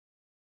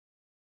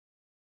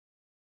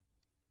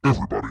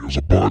Everybody has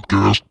a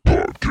podcast.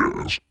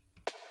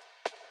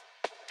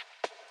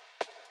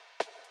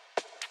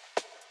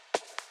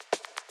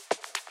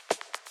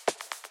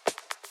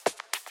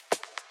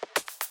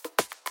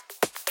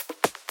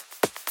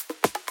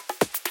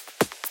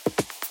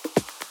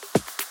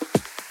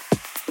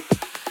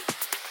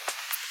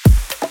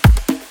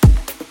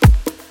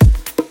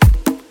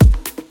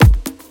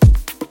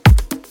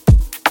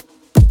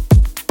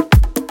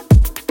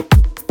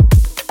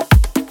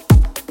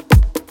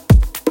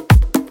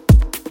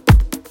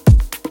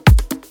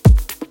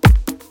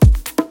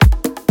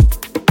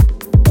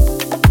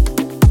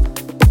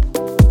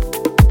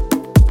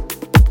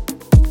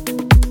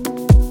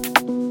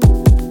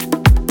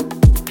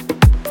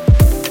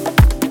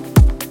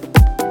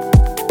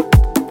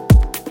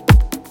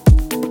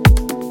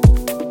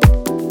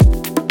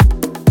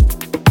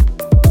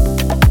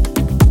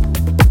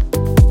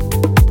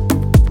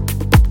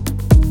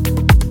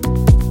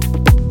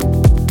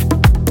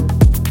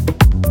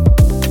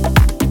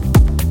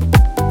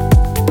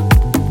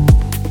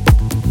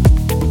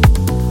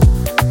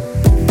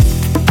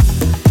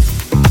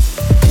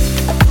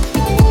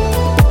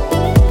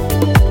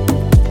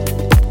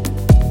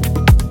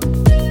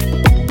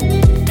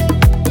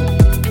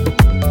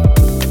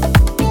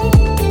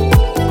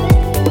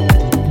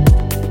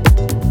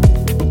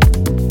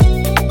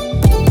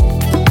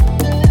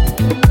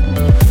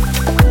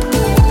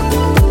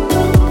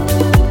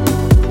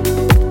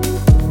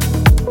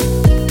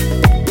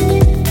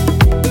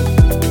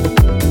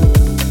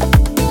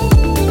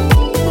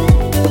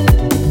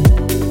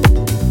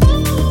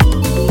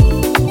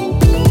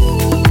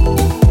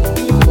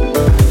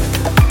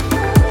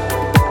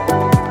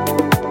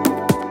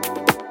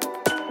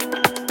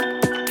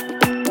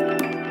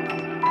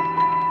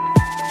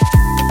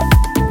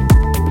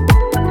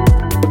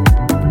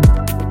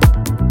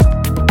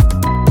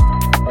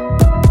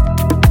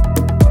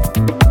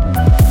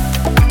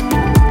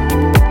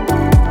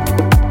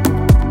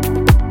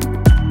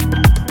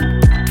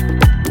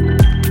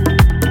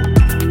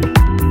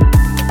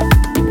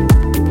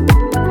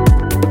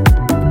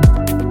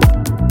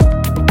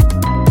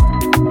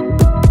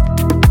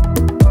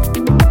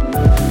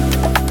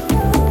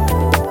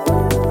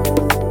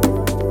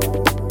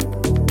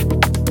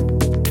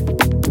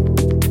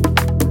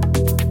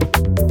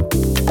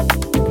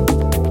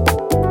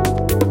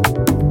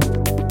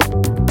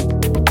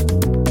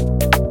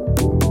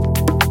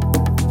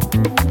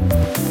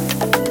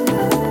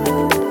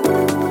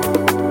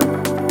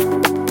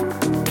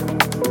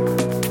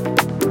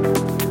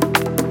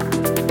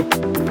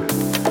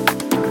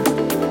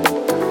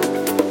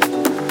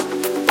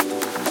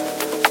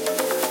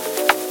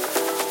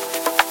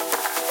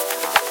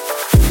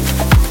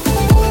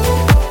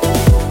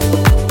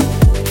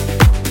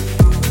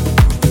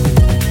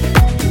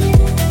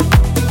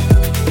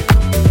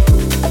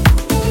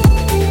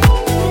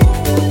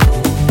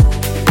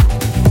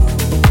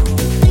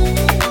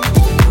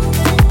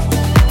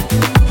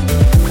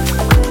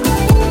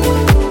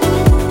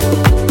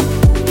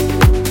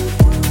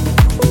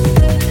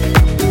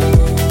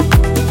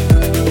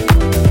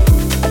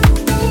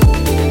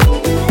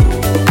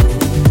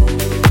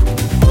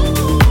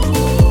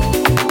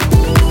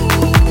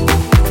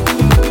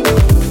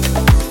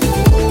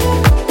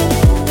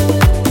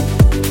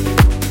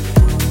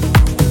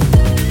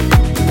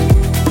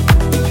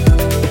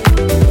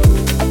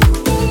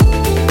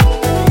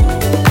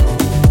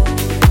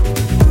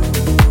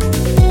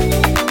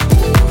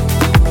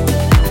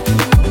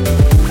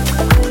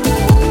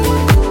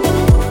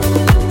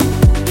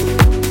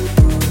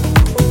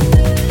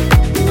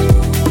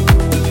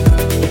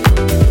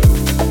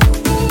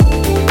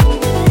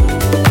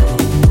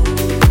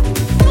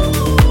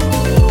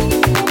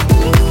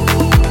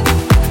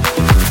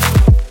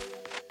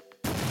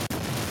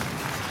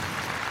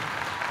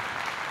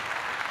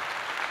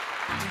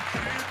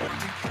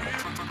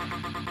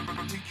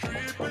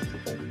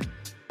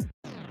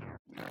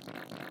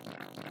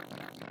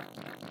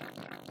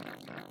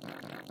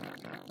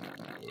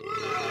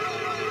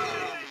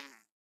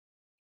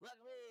 Welcome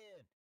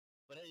in.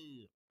 But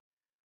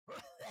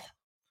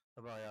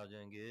hope all y'all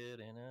doing good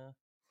and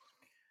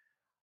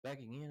back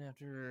again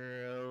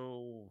after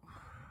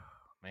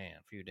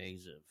a few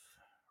days of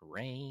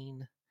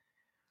rain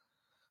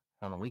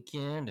on the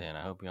weekend, and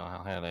I hope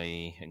y'all had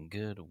a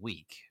good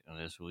week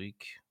this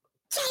week.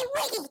 Jay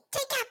Wiggy,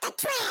 take out the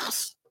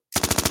trash!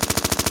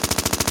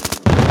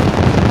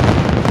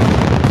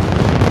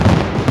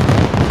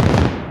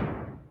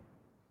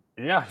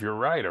 Yeah, you're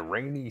right. A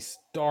rainy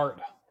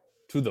start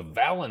to the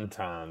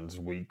Valentine's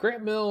week.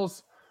 Grant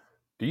Mills,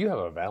 do you have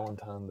a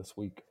Valentine this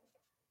week?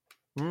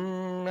 I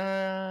don't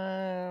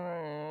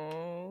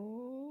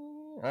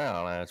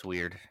know. It's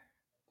weird.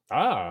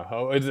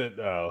 Is it?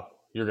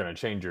 You're going to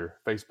change your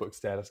Facebook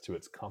status to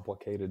it's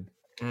complicated?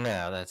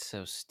 No, that's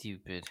so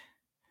stupid.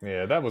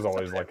 Yeah, that was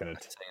always like say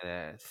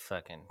that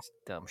fucking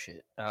dumb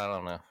shit. I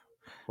don't know.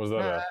 Was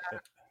that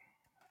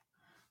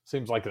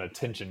seems like an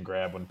attention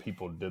grab when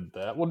people did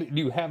that. Well, do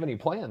you have any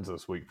plans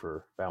this week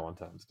for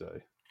Valentine's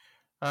Day?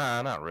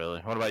 Not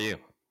really. What about you?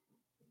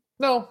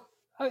 No,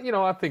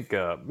 I think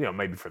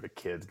maybe for the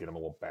kids, get them a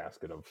little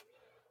basket of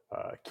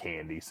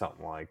candy,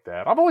 something like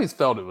that. I've always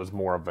felt it was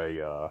more of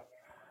a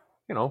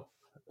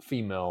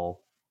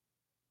female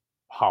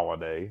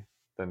holiday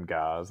than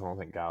guys. I don't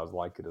think guys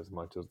like it as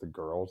much as the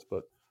girls,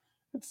 but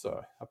it's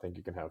I think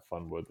you can have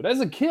fun with it.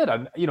 As a kid,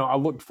 I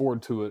looked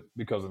forward to it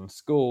because in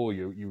school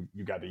you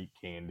got to eat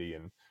candy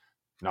and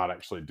not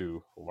actually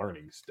do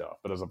learning stuff.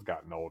 But as I've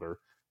gotten older,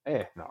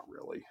 not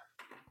really.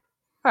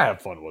 I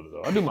have fun with it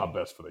though. I do my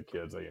best for the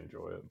kids. They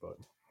enjoy it, but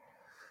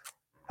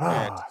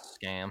It's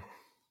a scam.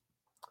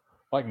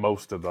 like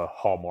most of the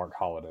Hallmark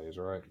holidays,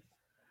 right?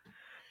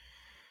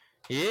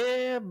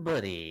 Yeah,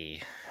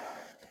 buddy.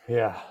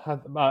 Yeah,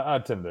 I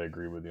tend to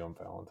agree with you on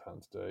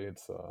Valentine's Day.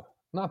 It's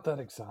not that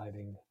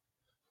exciting,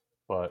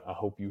 but I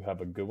hope you have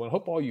a good one. I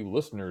hope all you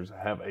listeners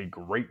have a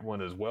great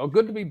one as well.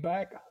 Good to be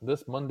back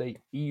this Monday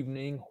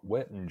evening,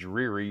 wet and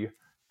dreary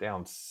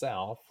down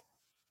south.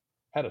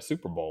 Had a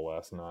Super Bowl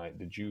last night.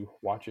 Did you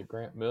watch it,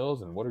 Grant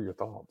Mills? And what are your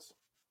thoughts?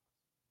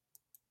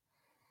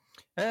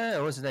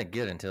 It wasn't that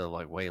good until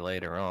like way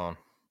later on.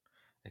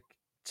 It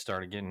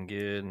started getting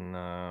good, and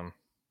I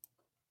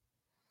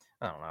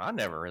don't know. I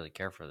never really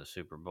cared for the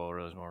Super Bowl.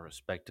 It was more of a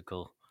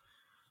spectacle,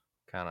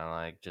 kind of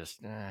like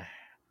just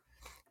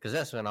because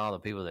that's when all the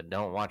people that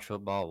don't watch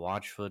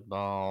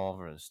football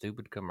for the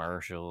stupid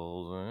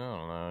commercials. I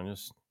don't know.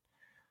 Just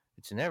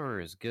it's never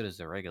as good as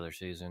the regular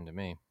season to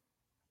me.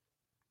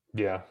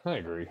 Yeah, I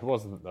agree. It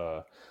wasn't.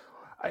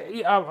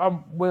 I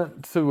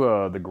went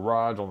to the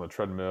garage on the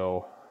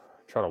treadmill,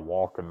 try to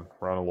walk and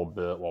run a little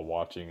bit while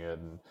watching it,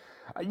 and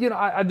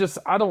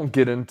I don't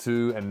get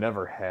into and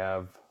never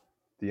have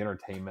the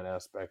entertainment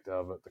aspect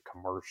of it, the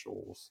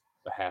commercials,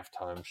 the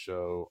halftime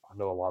show. I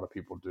know a lot of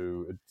people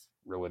do. It's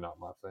really not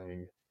my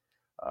thing.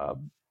 Uh,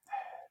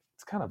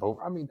 it's kind of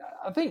over. I mean,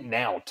 I think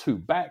now too.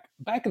 Back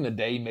in the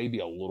day, maybe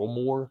a little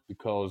more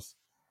because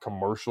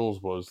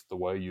commercials was the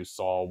way you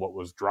saw what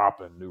was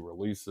dropping, new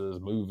releases,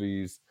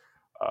 movies,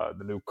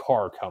 the new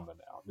car coming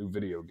out, new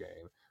video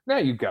game. Now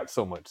you've got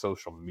so much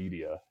social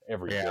media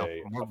every Yeah,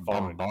 day. we're A phone.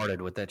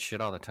 bombarded with that shit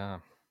all the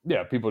time.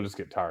 Yeah, people just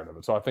get tired of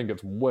it. So I think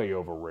it's way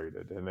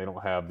overrated, and they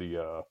don't have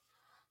the.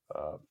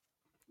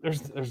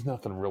 There's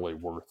nothing really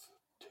worth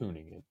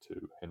tuning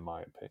into, in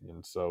my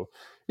opinion. So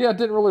yeah, I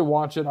didn't really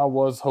watch it. I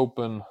was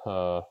hoping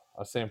a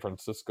San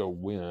Francisco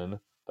win.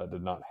 That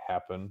did not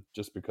happen,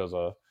 just because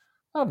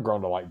I've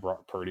grown to like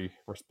Brock Purdy,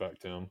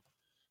 respect him,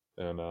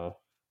 and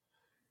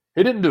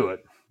he didn't do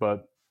it.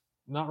 But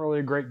not really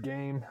a great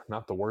game.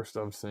 Not the worst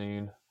I've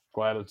seen.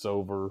 Glad it's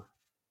over,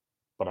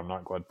 but I'm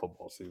not glad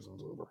football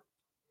season's over.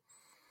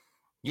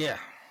 Yeah,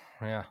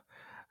 yeah.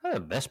 The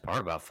best part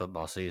about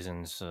football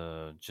season's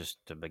just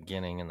the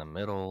beginning and the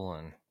middle,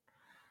 and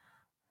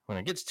when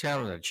it gets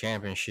down to the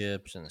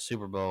championships and the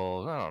Super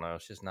Bowls, I don't know.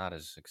 It's just not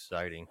as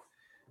exciting.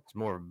 It's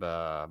more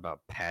about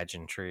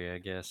pageantry, I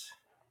guess.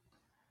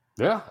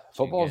 Yeah, So you get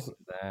football's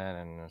that,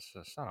 and it's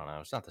just, I don't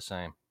know. It's not the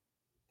same.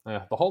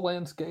 yeah, the whole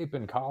landscape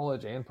in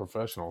college and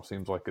professional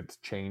seems like it's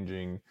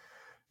changing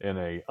in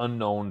a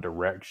unknown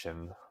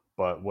direction.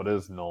 But what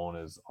is known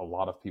is a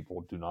lot of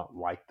people do not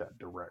like that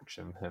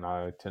direction, and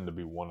I tend to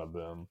be one of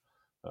them.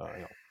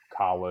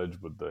 College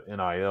with the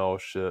NIL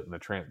shit and the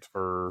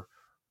transfer,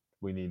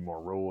 we need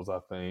more rules. I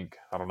think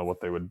I don't know what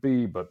they would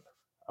be, but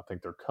I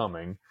think they're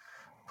coming.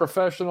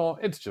 Professional,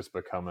 it's just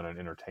becoming an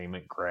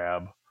entertainment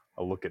grab.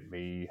 A look at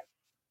me.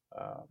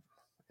 Uh,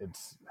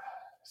 it's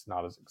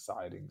not as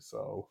exciting.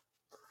 So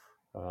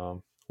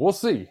we'll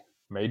see.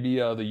 Maybe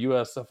the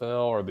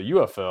USFL or the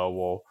UFL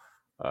will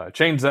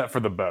change that for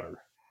the better.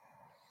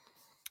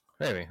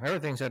 Maybe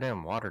everything's so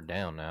damn watered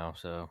down now,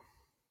 so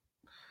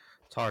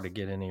it's hard to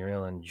get any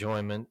real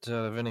enjoyment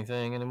out of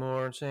anything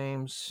anymore. It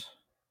seems.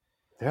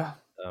 Yeah,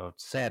 So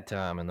it's a sad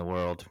time in the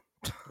world.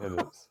 it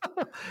is.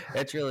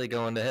 It's really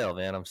going to hell,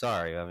 man. I'm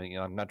sorry. I mean,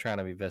 I'm not trying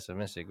to be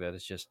pessimistic, but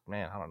it's just,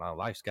 man, I don't know.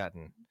 Life's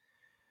gotten,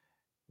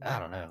 I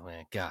don't know,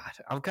 man. God,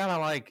 I'm kind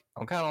of like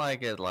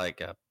at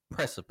like a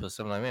precipice.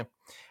 I'm like, man,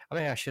 I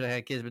mean, I should have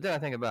had kids, but then I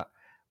think about,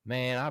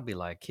 man, I'd be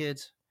like,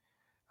 kids,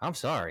 I'm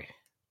sorry,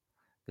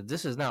 but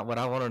this is not what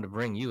I wanted to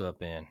bring you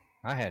up in.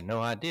 I had no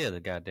idea the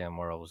goddamn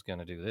world was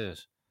gonna do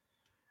this,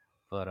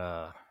 but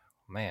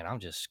man, I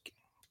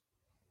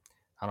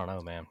don't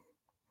know, man.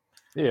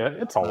 Yeah,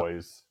 it's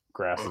always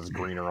grass is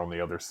greener on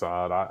the other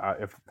side.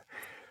 I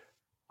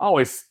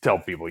always tell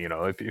people,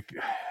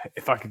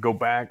 if I could go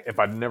back, if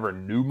I never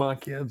knew my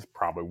kids,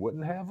 probably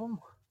wouldn't have them.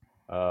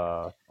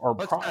 Or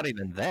Well, it's not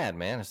even that,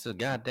 man. It's the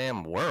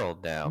goddamn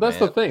world now, that's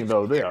man. the thing,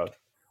 though. Yeah.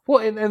 Well,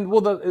 and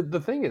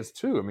the thing is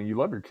too. I mean, you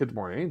love your kids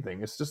more than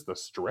anything. It's just the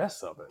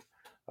stress of it.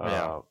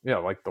 Yeah. Yeah,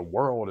 like the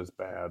world is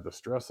bad. The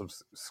stress of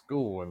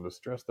school and the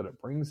stress that it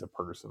brings a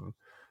person.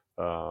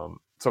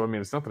 So I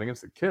mean, it's nothing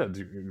against the kids.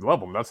 You love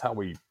them. That's how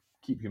we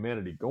keep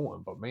humanity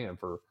going. But man,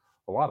 for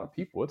a lot of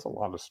people, it's a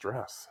lot of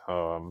stress.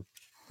 I'm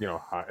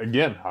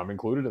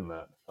included in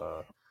that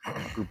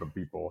group of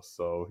people.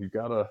 So you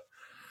gotta,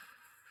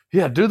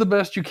 do the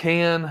best you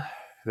can.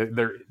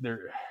 They're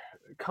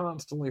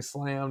constantly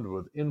slammed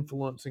with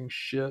influencing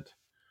shit.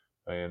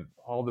 and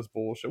all this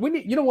bullshit. We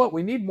need, you know what?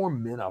 We need more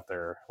men out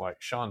there like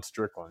Sean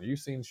Strickland. You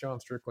seen Sean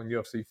Strickland,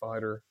 UFC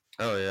fighter?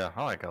 Oh yeah,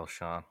 I like old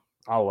Sean.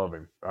 I love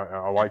him.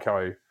 I like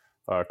how he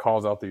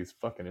calls out these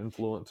fucking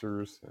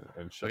influencers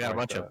and We shit got a like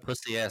bunch that. of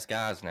pussy ass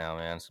guys now,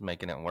 man. It's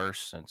making it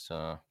worse. It's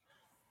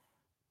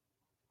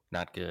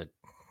not good.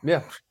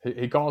 Yeah,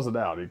 he calls it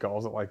out. He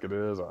calls it like it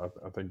is.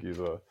 I think he's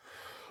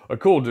a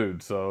cool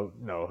dude. So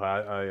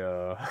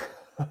no,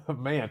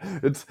 man,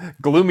 it's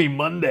gloomy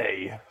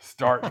Monday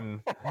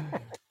starting.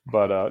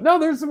 But no,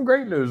 there's some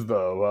great news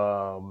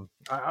though.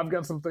 I've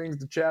got some things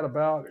to chat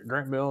about.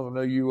 Grant Mills, I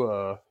know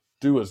you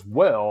do as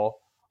well.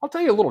 I'll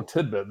tell you a little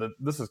tidbit that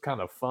this is kind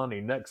of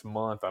funny. Next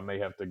month, I may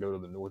have to go to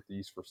the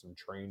Northeast for some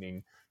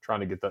training, trying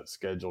to get that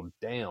scheduled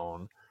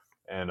down.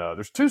 And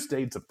there's 2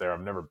 states up there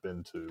I've never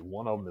been to.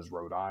 One of them is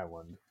Rhode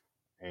Island,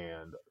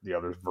 and the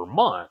other is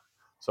Vermont.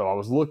 So I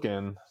was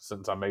looking,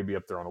 since I may be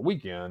up there on a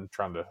weekend,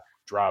 trying to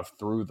drive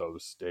through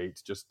those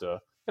states just to,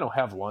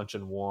 have lunch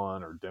in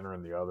one or dinner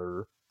in the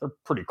other. They're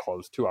pretty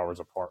close, 2 hours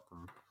apart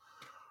from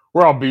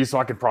where I'll be, so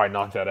I could probably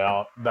knock that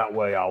out. That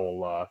way I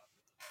will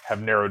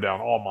have narrowed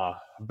down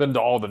I've been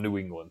to all the New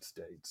England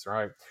states,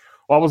 right?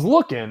 Well, I was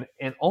looking,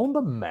 and on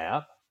the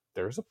map,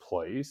 there's a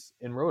place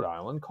in Rhode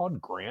Island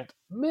called Grant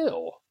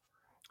Mill.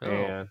 Oh,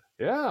 And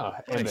yeah,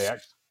 and they nice.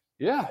 actually,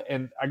 yeah,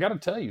 and I got to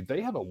tell you,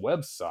 they have a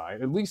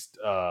website. At least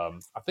I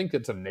think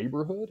it's a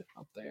neighborhood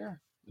up there.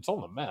 It's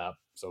on the map,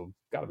 so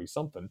got to be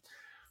something.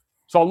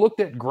 So I looked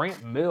at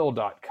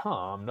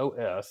grantmill.com, no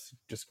S,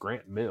 just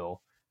Grant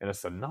Mill, and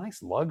it's a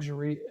nice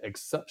luxury,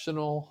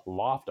 exceptional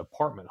loft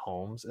apartment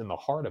homes in the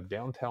heart of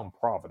downtown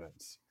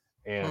Providence.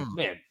 And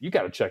man, you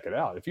got to check it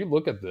out. If you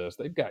look at this,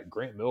 they've got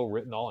Grant Mill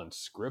written all in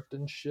script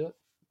and shit.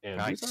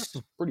 And these are Nice.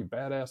 some pretty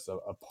badass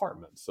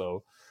apartments.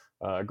 So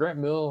Grant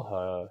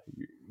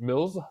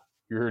Mills,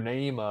 your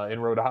name in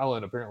Rhode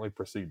Island apparently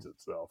precedes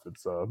itself.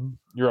 It's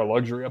you're a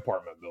luxury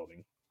apartment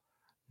building.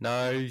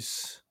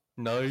 Nice.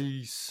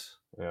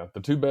 Yeah,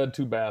 the 2-bed,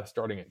 2-bath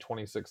starting at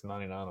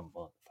 $26.99 a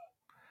month.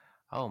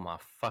 Oh my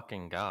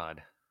fucking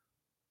god,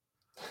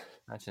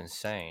 that's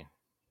insane.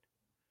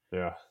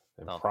 Yeah,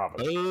 in The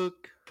Providence.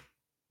 fuck?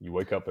 You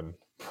wake up in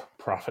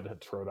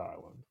Providence, Rhode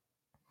Island.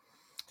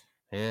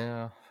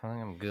 Yeah, I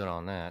think I'm good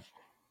on that.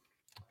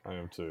 I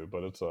am too,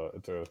 but it's a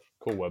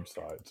cool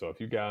website. So if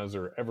you guys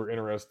are ever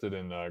interested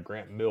in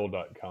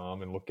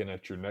grantmill.com and looking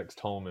at your next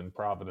home in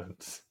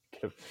Providence,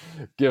 give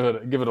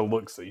it a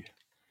look-see.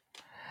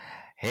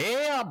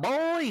 Yeah,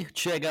 boy,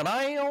 check it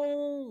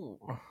out.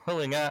 Who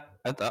we got?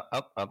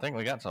 I think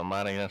we got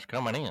somebody that's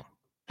coming in.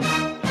 Hey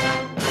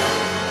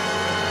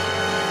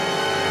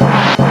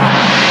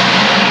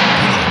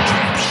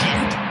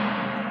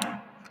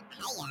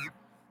y'all.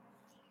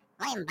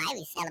 My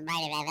baby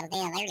celebrated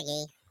Valentine's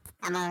Day.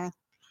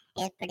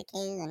 It's pretty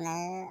cool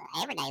and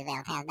every day's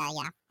Valentine's Day,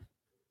 y'all.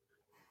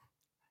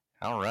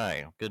 All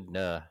right, good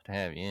to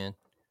have you in.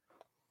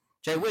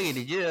 Jay Wiggy,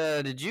 did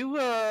you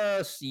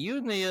you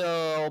and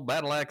the old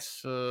Battle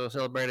Axe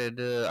celebrated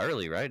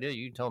early, right? Yeah,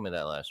 you told me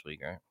that last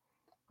week, right?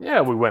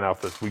 Yeah, we went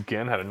out this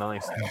weekend, had a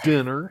nice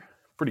dinner,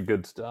 pretty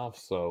good stuff.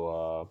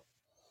 So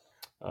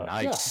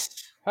Nice.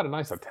 Yeah, had a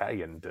nice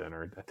Italian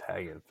dinner,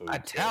 Italian food.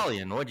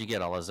 Italian? What'd you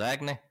get? A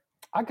lasagna?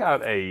 I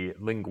got a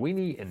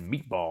linguine and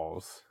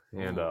meatballs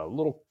and Ooh. a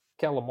little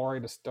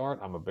calamari to start.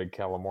 I'm a big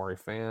calamari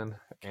fan.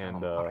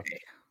 And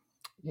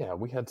yeah,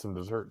 we had some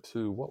dessert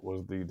too. What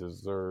was the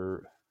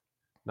dessert?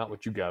 Not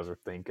what you guys are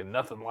thinking.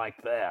 Nothing like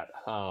that.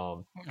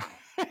 I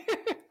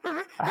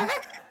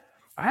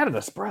had an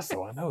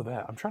espresso. I know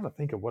that. I'm trying to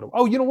think of what.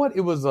 Oh, you know what?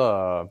 It was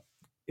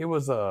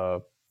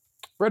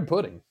bread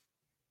pudding.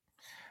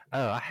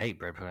 Oh, I hate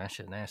bread pudding. That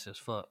shit nasty as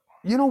fuck.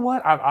 You know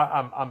what?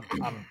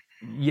 I'm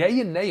yay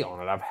and nay on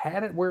it. I've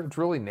had it where it's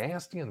really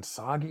nasty and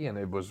soggy, and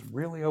it was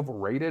really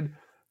overrated.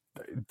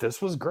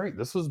 This was great.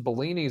 This was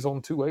Bellini's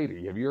on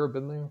 280. Have you ever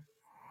been there?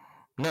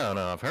 No,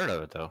 I've heard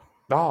of it though.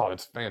 Oh,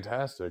 it's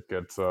fantastic.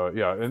 It's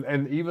yeah,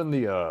 and even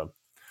the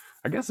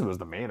I guess it was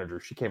the manager.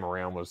 She came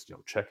around, was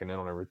checking in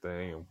on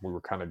everything, and we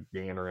were kind of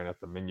gandering at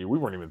the menu. We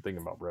weren't even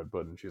thinking about bread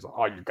pudding. She's like,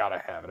 "Oh, you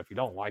gotta have it. If you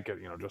don't like it,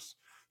 just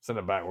send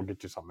it back. We'll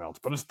get you something else."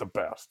 But it's the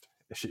best.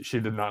 She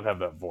did not have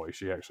that voice.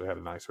 She actually had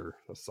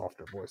a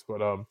softer voice.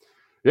 But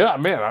yeah,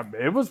 man,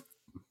 it was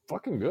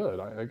fucking good.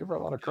 I give her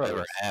a lot of credit.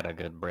 Never had a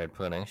good bread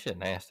pudding. Shit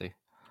nasty.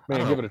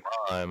 Man, give it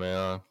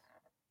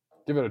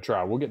a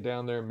try. We'll get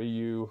down there, me,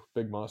 you,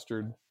 Big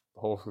Mustard, the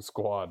whole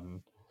squad,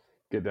 and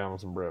get down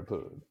with some bread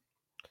pudding.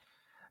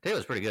 It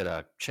was pretty good.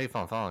 Che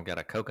Fon Fon got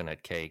a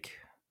coconut cake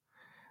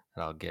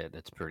that I'll get.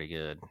 That's pretty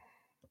good.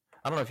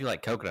 I don't know if you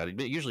like coconut,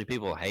 but usually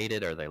people hate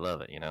it or they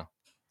love it.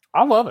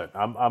 I love it.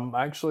 I'm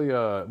actually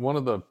one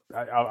of the.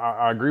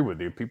 I agree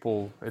with you.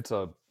 People, it's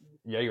a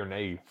yay or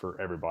nay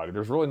for everybody.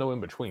 There's really no in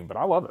between. But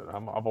I love it.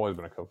 I've always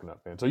been a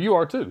coconut fan. So you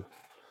are too.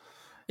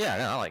 Yeah,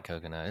 no, I like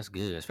coconut. It's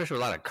good, especially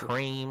with a lot of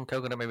cream,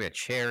 coconut, maybe a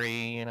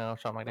cherry,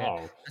 something like that.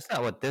 Oh. That's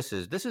not what this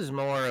is. This is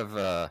more of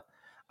a,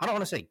 I don't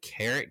want to say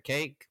carrot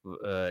cake,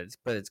 but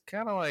it's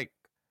kind of like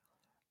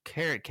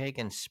carrot cake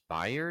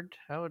inspired,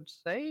 I would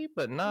say,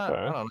 but not,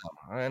 Okay. I don't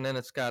know. And then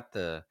it's got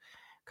the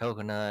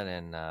coconut,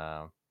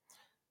 and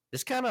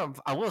it's kind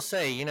of. I will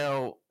say,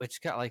 it's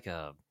got like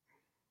a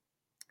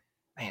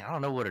man. I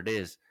don't know what it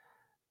is.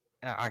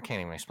 I can't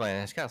even explain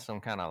it. It's got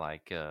some kind of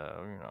like,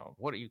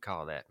 what do you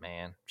call that,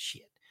 man?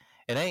 Shit.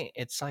 It ain't.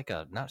 It's like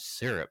a not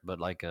syrup, but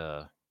like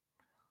a.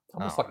 I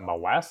Almost don't like know.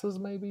 molasses,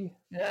 maybe.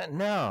 Yeah,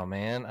 no,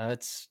 man.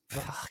 It's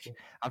fuck.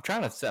 I'm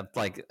trying to set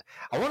like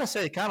I want to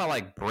say kind of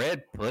like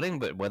bread pudding,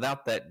 but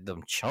without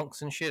them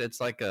chunks and shit.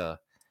 It's like a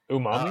I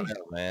Umami. don't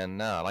know, man.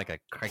 No, like a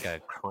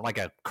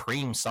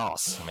cream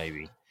sauce,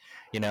 maybe.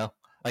 You know,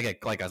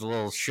 like a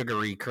little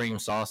sugary cream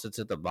sauce that's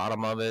at the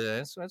bottom of it.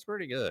 It's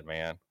pretty good,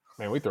 man.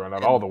 Man, we throwing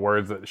out all And the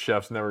words that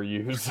chefs never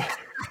use.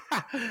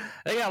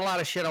 they got a lot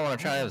of shit I want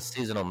to try to have a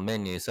seasonal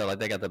menu. So like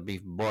they got the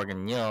beef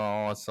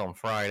bourguignon, it's on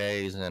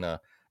Fridays, and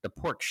the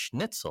pork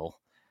schnitzel.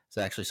 It's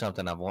actually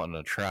something I've wanted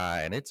to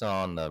try, and it's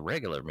on the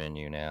regular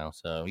menu now.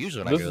 So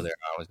usually when I this go is there,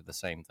 I always get the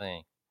same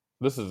thing.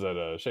 this is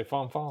at Chez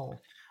Fon Fon.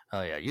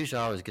 Oh yeah,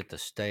 usually I always get the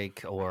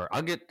steak, or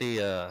I'll get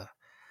the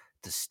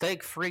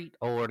steak frite,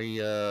 or they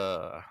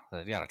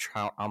got a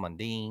trout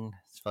almondine.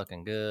 It's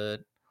fucking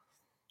good.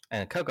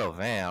 And coco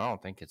van, I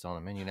don't think it's on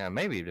the menu now.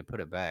 Maybe to put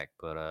it back,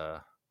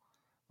 but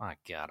my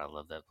God, I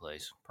love that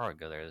place. Probably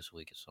go there this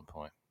week at some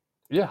point.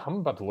 Yeah, I'm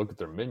about to look at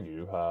their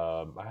menu.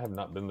 I have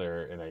not been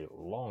there in a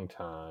long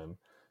time.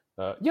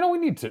 We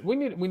need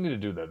to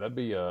do that. That'd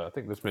be I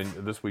think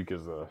this week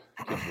is a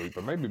kid week,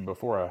 but maybe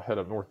before I head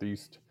up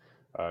northeast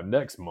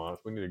next month,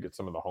 we need to get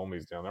some of the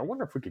homies down there. I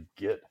wonder if we could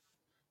get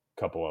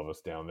a couple of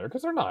us down there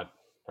because they're not.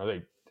 Are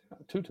they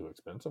not too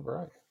expensive?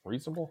 Right?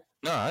 Reasonable?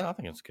 No, I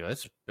think it's good.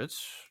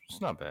 It's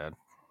not bad.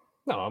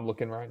 No, I'm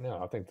looking right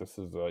now. I think this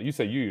is. You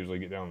say you usually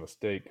get down the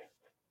steak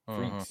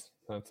Mm-hmm.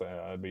 frites.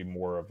 That'd be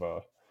more of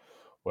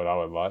what I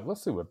would like.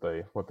 Let's see what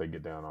they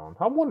get down on.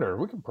 I wonder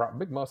we could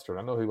Big Mustard.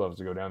 I know he loves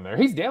to go down there.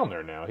 He's down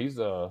there now. He's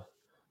in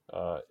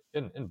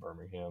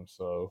Birmingham.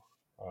 So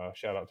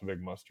shout out to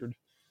Big Mustard.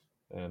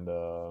 And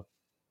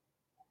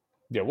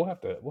yeah, we'll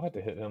have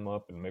to hit him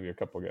up and maybe a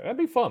couple of guys. That'd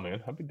be fun,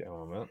 man. I'd be down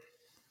on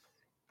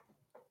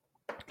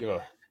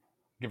that.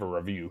 Give a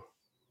review.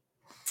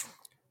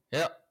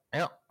 Yep.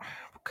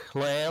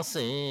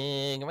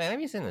 Classic. Man,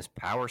 have you seen this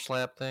power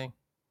slap thing?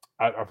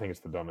 I think it's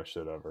the dumbest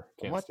shit ever.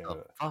 Can't What stand the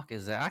it. fuck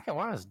is that?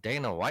 Why is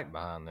Dana White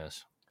behind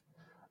this?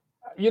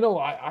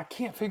 I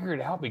can't figure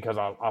it out because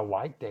I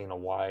like Dana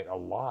White a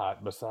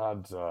lot.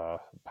 Besides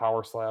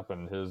Power Slap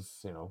and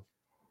his,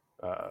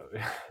 uh,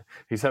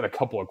 he's had a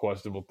couple of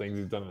questionable things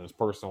he's done in his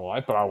personal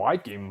life, but I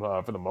like him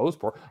for the most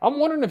part. I'm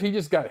wondering if he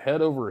just got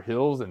head over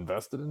heels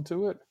invested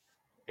into it.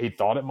 He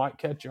thought it might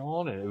catch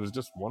on, and it was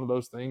just one of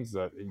those things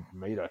that he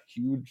made a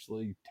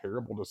hugely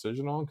terrible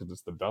decision on because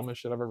it's the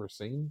dumbest shit I've ever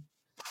seen.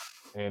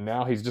 And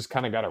now he's just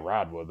kind of got to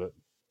ride with it.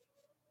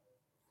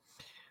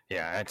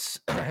 Yeah, it's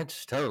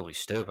totally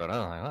stupid.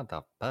 I'm like, what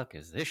the fuck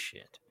is this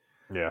shit?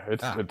 Yeah,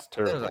 it's There's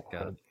terrible. like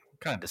a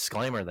kind of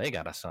disclaimer they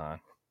got to sign.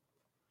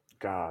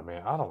 God,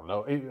 man, I don't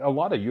know. A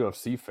lot of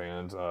UFC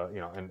fans,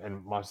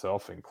 and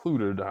myself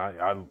included,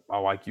 I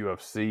like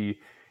UFC,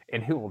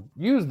 and he'll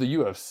use the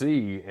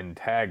UFC and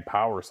tag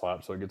Power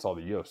Slap so he gets all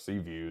the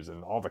UFC views,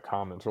 and all the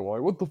comments are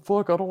like, "What the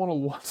fuck? I don't want to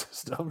watch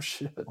this dumb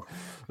shit.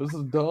 This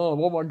is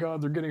dumb. Oh my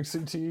God, they're getting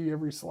CTE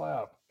every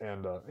slap."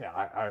 And yeah,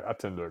 I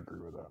tend to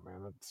agree with that,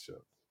 man. That's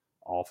shit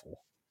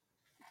awful.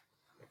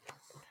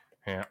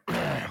 Yeah,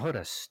 what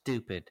a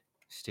stupid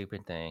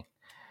thing.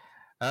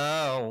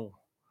 Oh,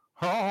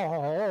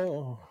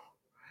 oh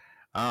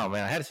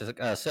man, I had sex with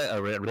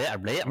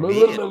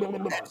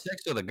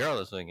a girl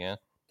this weekend.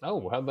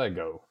 Oh, how'd that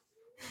go?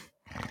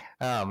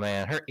 Oh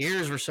man, her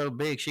ears were so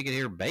big she could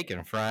hear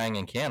bacon frying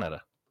in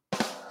Canada.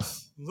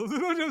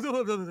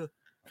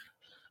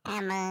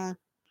 I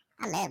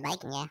love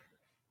bacon, yeah.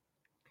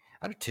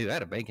 I did too. I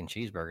had a bacon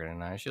cheeseburger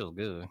tonight. She was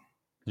good.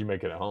 You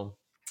make it at home?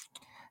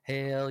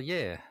 Hell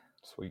yeah.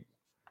 Sweet.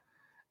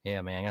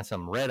 Yeah, man. I got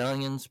some red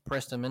onions,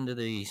 pressed them into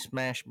the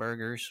smash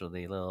burgers, so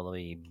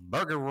the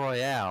Burger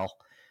Royale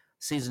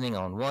seasoning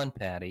on one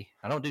patty.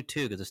 I don't do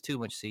two because it's too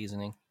much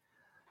seasoning.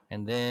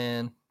 And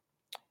then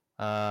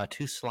 2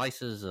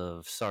 slices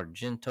of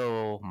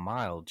Sargento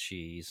mild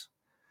cheese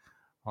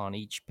on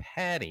each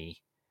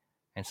patty,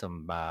 and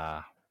some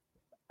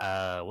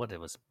what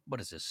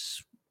is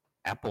this?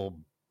 Apple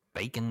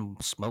bacon,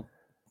 smoked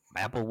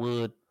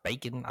applewood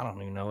bacon. I don't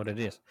even know what it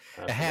is.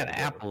 It had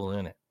apple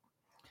in it.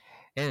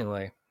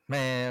 Anyway,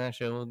 man, that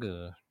shit was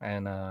good.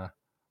 And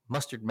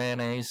mustard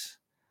mayonnaise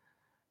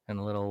and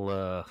a little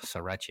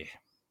sriracha.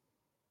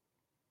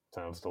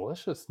 Sounds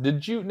delicious.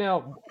 Did you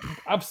now?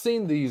 I've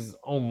seen these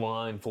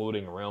online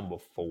floating around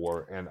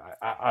before, and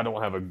I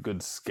don't have a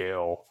good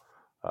scale.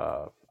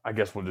 I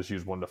guess we'll just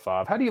use 1 to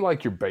 5. How do you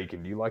like your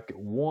bacon? Do you like it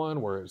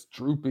 1 where it's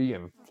droopy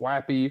and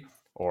flappy,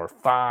 or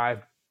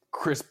 5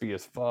 crispy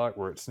as fuck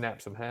where it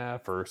snaps in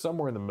half, or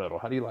somewhere in the middle?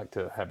 How do you like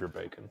to have your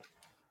bacon?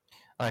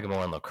 I like it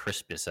more on the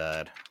crispy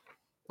side.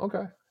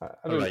 Okay. What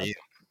about you?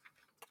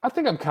 I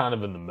think I'm kind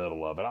of in the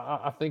middle of it.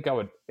 I think I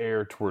would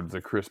err towards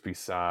the crispy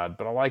side,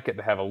 but I like it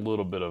to have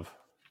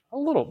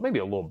maybe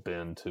a little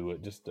bend to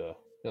it. Just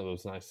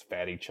those nice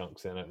fatty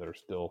chunks in it that are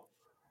still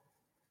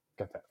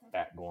got that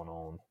fat going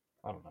on.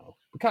 I don't know.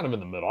 Kind of in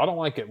the middle. I don't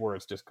like it where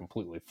it's just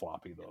completely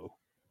floppy though.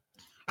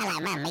 I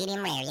like mine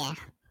medium rare, yeah.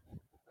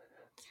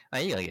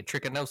 Hey, you gotta get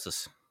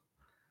trichinosis.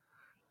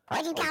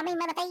 What'd you call me,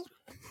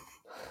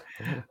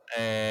 motherfucker?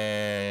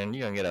 And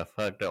you're gonna get a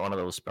fucked up one of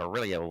those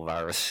Spirillo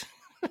virus.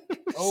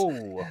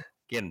 Oh,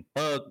 Getting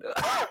bugged.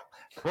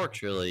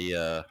 Fortunately,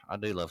 I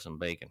do love some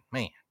bacon.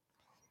 Man,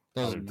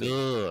 those I are do too.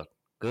 good.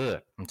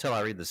 Good. Until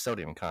I read the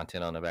sodium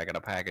content on the back of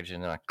the package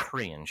and then I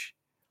cringe.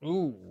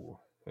 ooh,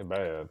 ain't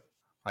bad.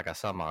 Like I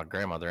saw my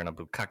grandmother in a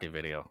bukkake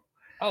video.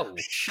 Oh,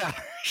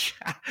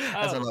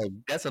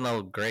 That's an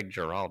old Greg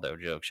Giraldo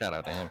joke. Shout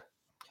out to him.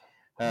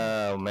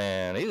 Oh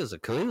man, he was a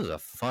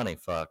funny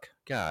fuck.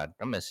 God,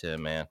 I miss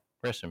him, man.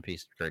 Rest in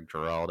peace, Greg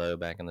Giraldo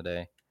back in the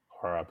day.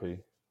 R.I.P.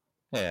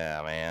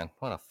 Yeah, man.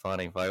 What a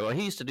funny fuck. Well,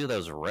 he used to do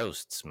those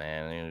roasts,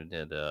 man. He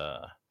did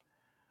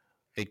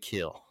he'd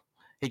kill.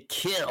 He'd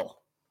kill.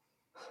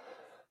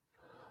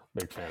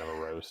 Big fan of a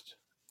roast.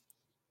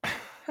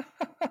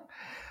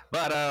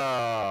 But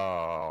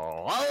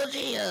oh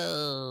gee,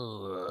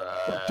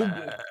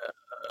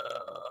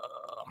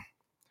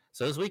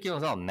 so this weekend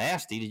was all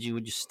nasty.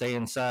 Would you stay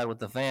inside with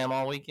the fam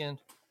all weekend?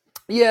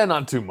 Yeah,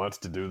 not too much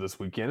to do this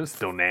weekend. It's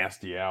still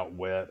nasty out,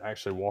 wet. I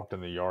actually walked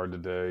in the yard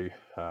today,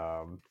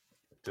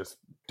 just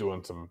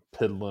doing some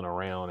piddling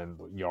around, and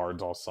the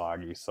yard's all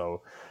soggy.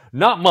 So,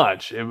 not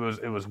much. It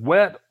was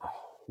wet,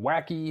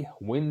 wacky,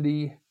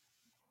 windy,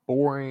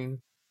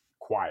 boring,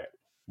 quiet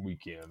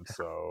weekend.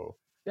 So,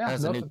 yeah,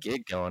 How's the new nothing.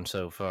 gig going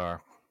so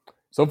far?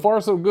 So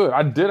far, so good.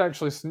 I did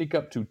actually sneak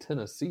up to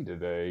Tennessee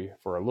today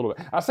for a little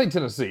bit. I say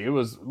Tennessee. It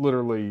was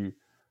literally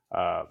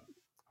 5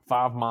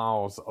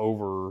 miles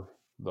over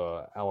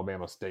the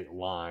Alabama state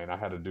line. I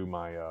had to do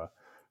my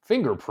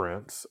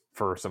fingerprints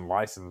for some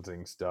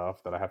licensing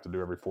stuff that I have to do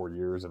every 4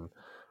 years. And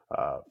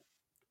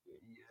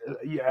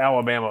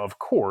Alabama, of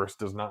course,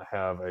 does not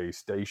have a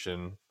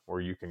station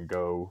where you can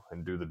go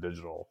and do the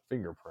digital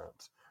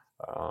fingerprints.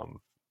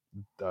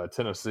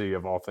 Tennessee,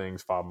 of all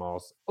things, 5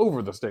 miles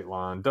over the state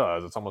line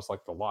does. It's almost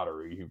like the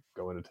lottery. You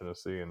go into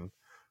Tennessee and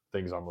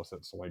things almost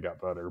instantly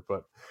got better.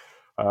 But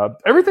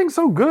everything's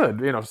so good.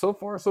 So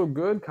far so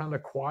good. Kind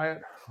of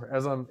quiet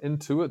as I'm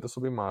into it. This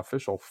will be my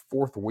official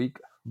 4th week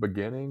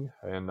beginning,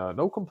 and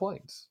no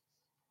complaints.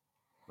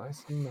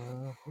 Nice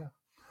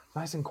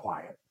and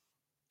quiet.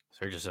 So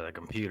you're just at a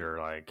computer,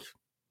 like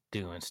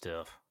doing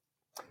stuff.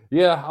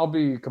 Yeah, I'll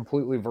be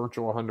completely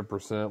virtual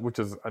 100%, which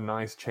is a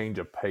nice change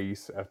of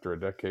pace after a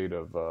decade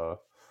of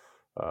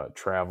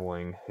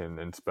traveling and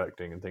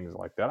inspecting and things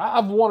like that.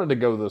 I've wanted to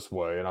go this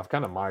way, and I've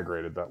kind of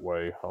migrated that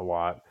way a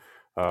lot.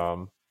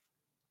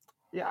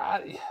 Yeah,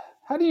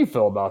 how do you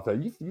feel about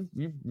that?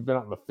 You've been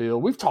out in the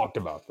field. We've talked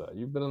about that.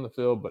 You've been in the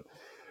field, but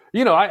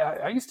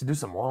I used to do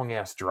some long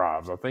ass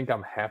drives. I think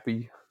I'm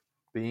happy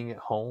being at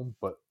home,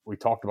 but we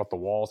talked about the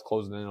walls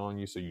closing in on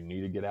you, so you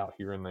need to get out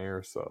here and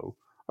there. So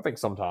I think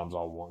sometimes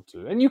I'll want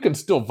to, and you can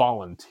still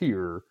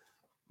volunteer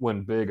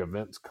when big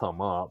events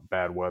come up,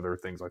 bad weather,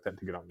 things like that,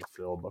 to get out in the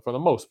field. But for the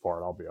most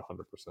part, I'll be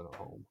 100% at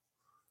home.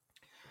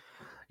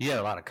 You had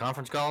a lot of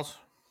conference calls?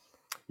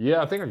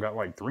 Yeah, I think I got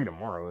like 3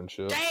 tomorrow and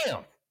shit.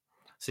 Damn!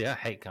 See, I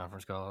hate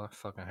conference calls. I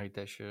fucking hate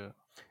that shit.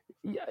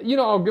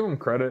 Yeah, I'll give them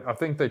credit. I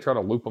think they try to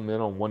loop them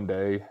in on one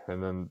day,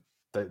 and then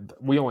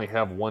we only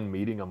have 1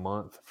 meeting a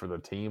month for the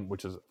team,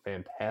 which is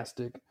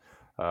fantastic.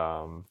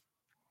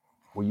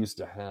 We used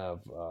to have,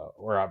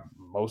 where I've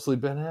mostly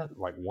been at,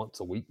 like once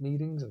a week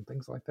meetings and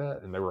things like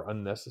that, and they were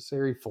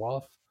unnecessary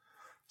fluff.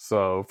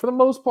 So for the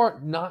most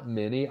part, not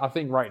many. I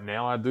think right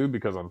now I do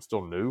because I'm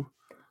still new,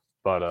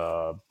 but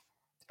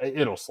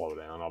it'll slow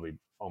down. I'll be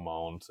on my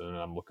own soon, and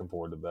I'm looking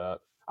forward to that.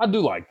 I do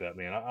like that,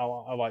 man.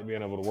 I like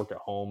being able to work at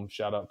home.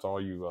 Shout out to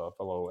all you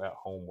fellow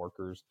at-home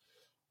workers,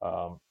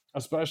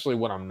 especially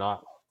when I'm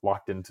not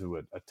locked into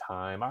a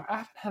time. I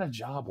haven't had a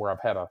job where I've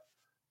had to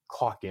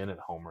clock in at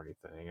home or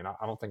anything, and I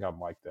don't think I'd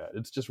like that.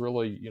 It's just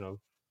really,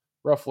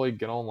 roughly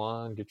get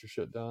online, get your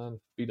shit done,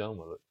 be done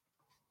with it.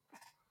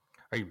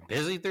 Are you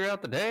busy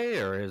throughout the day,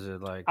 or is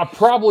it like... I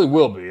probably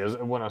will be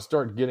when I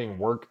start getting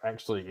work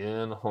actually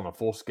in on a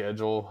full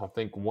schedule. I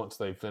think once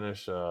they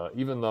finish,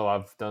 even though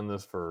I've done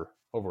this for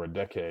over a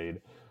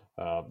decade,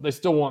 they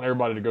still want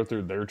everybody to go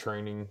through their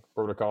training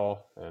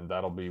protocol, and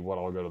that'll be what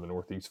I'll go to the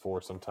Northeast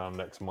for sometime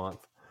next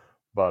month.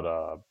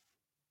 But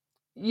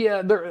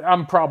yeah,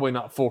 I'm probably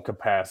not full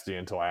capacity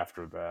until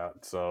after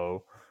that.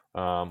 So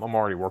I'm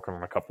already working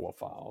on a couple of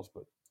files,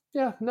 but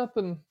yeah,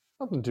 nothing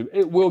too.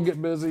 It will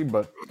get busy,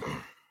 but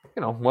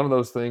one of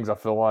those things. I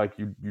feel like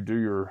you do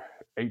your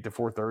 8 to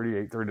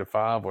 4:30, 8:30 to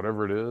 5,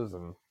 whatever it is,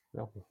 and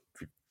if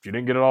you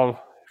didn't get it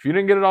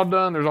all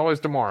done, there's always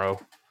tomorrow.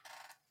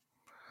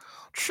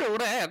 Show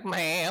that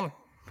man.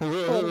 I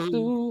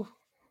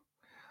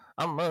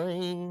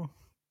mean,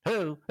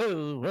 ho, blah,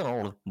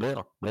 blah,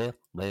 blah,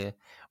 blah,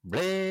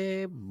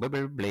 blah,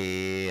 blah,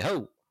 blah,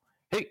 ho,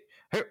 hey,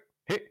 hey,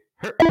 hey,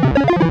 hey.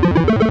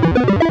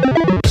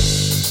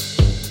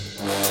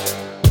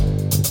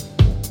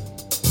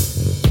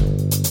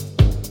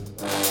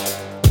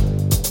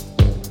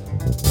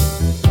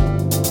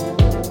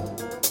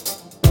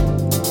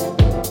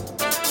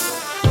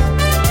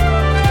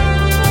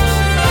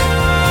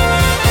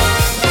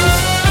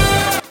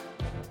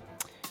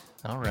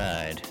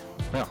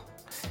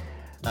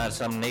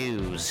 got some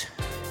news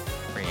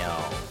for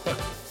y'all.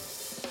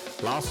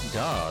 Lost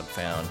dog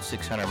found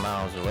 600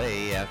 miles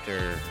away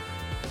after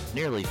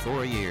nearly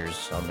 4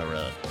 years on the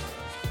run.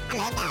 I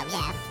love dogs,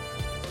 yeah.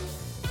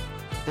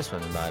 This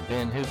one by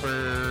Ben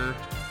Hooper.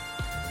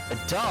 A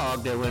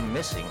dog that went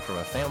missing from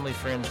a family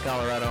friend's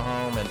Colorado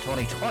home in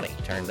 2020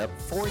 turned up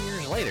 4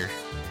 years later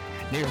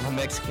near the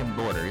Mexican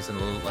border. He's in a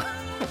little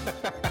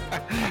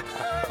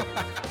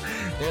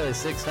nearly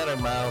 600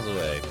 miles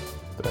away.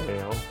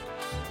 Damn.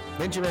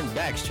 Benjamin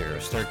Baxter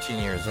was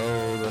 13 years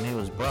old when he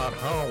was brought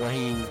home when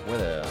he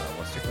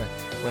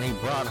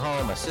brought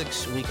home a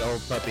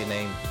 6-week-old puppy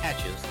named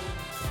Patches.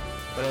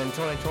 But in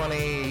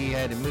 2020, he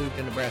had moved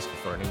to Nebraska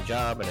for a new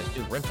job, and his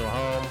new rental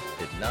home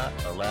did not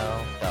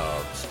allow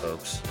dogs,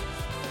 folks.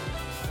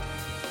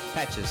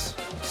 Patches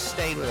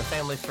stayed with a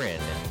family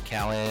friend in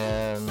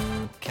Callan,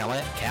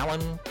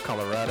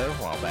 Colorado,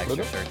 while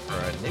Baxter searched for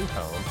a new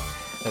home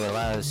that would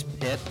allow his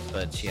pet,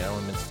 but she had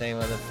only been staying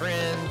with a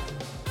friend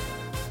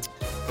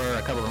for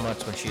a couple of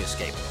months when she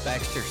escaped.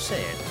 Baxter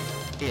said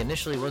he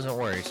initially wasn't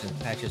worried since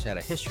Patches had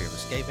a history of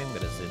escaping,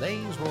 but as the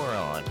days wore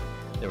on,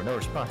 there were no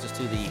responses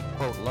to the,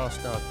 quote,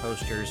 lost dog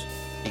posters.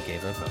 He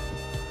gave up hope.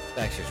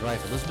 Baxter's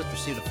wife, Elizabeth,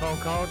 received a phone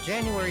call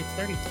January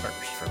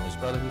 31st from his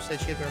brother, who said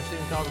she had been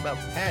receiving calls about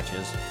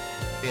Patches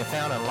being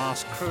found in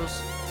Las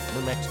Cruces,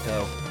 New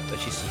Mexico, but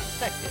she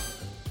suspected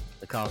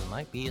the calls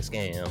might be a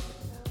scam.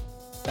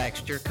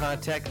 Baxter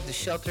contacted the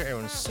shelter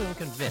and was soon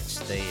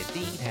convinced they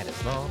indeed had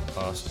his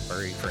long-lost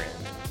furry friend.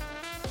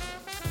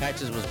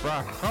 Patches was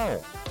brought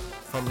home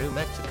from New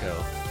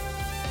Mexico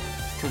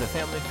to the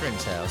family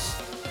friend's house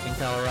in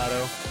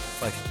Colorado.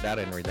 Like, I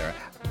didn't read that.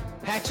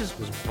 Patches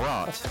was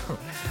brought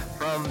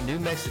from New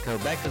Mexico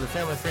back to the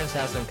family friend's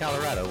house in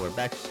Colorado, where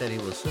Baxter said he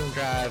will soon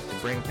drive to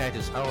bring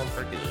Patches home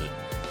for good.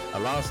 A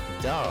lost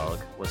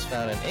dog was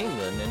found in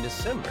England in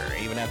December,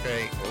 even after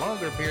a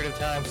longer period of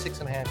time,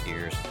 6.5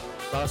 years.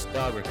 Lost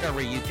dog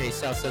recovery. UK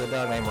South said a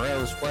dog named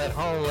Rose fled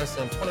home less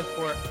than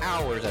 24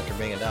 hours after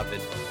being adopted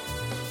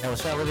and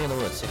was found living in the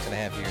woods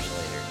 6.5 years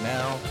later.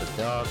 Now, the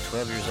dog,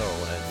 12 years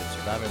old, has been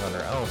surviving on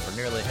her own for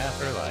nearly half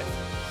her life,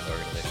 the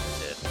organization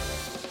said.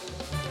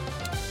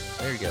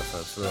 There you go,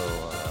 folks. A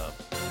little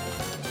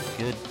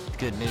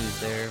good news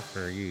there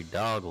for you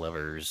dog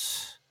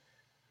lovers.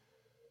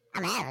 I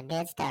mean, that was a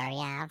good story,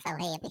 yeah. I'm so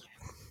happy.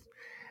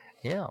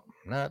 Yeah,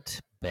 not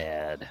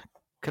bad.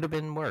 Could have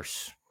been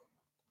worse.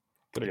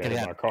 Could have got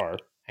in my car.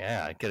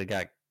 Yeah, I could have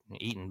got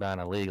eaten by an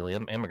illegal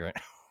immigrant.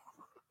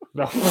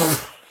 No.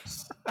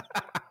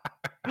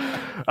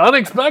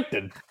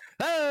 Unexpected.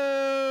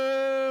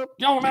 Oh,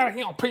 Get on out of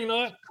here,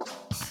 Peanut.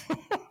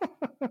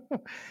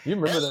 You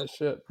remember that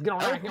shit? Get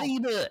on out of here.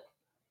 Peanut.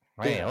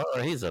 Man, Peanut. what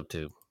are he's up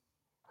to?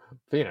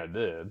 Peanut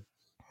did.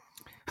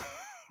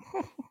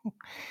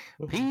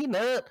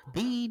 Peanut.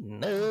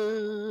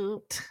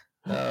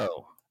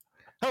 Oh.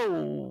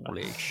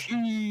 Holy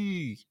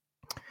shit.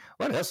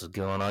 What else is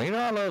going on? You know,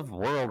 I love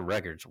world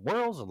records.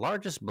 World's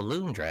largest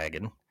balloon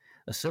dragon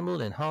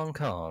assembled in Hong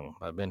Kong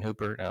by Ben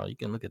Hooper. Now, you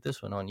can look at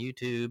this one on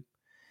YouTube.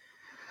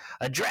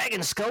 A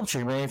dragon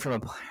sculpture made from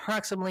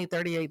approximately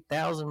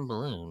 38,000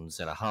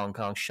 balloons at a Hong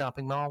Kong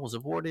shopping mall was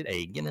awarded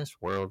a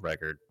Guinness World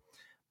Record.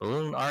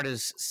 Balloon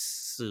artist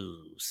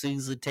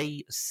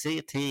City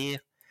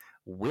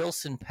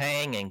Wilson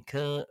Pang and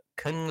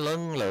Kung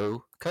Lung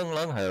Ho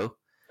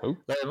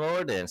led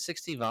more than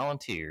 60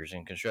 volunteers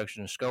in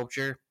construction and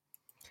sculpture.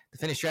 The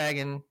finished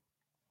dragon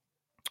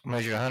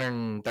measured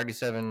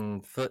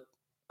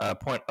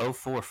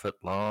 137.04 foot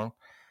long,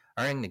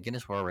 earning the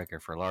Guinness World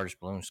Record for largest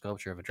balloon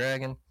sculpture of a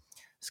dragon.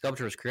 The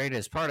sculpture was created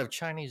as part of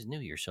Chinese New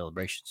Year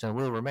celebrations and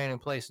will remain in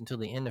place until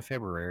the end of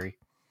February.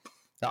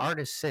 The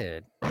artist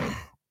said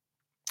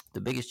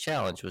the biggest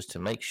challenge was to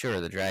make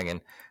sure the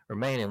dragon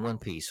remained in one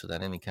piece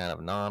without any kind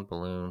of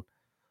non-balloon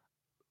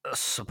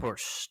support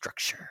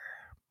structure.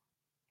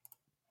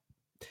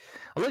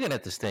 I'm looking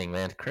at this thing,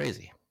 man. It's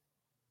crazy.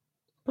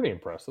 Pretty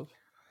impressive.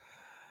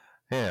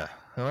 Yeah.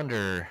 I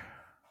wonder.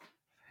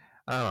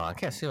 I don't know. I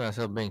can't see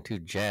myself being too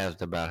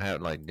jazzed about how,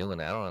 like, doing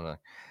that. I don't know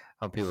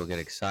how people get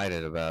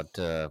excited about,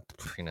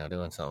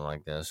 doing something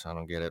like this. I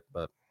don't get it,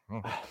 but,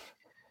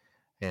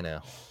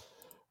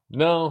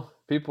 No,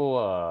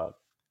 people,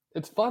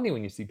 it's funny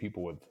when you see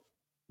people with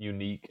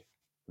unique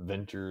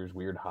ventures,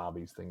 weird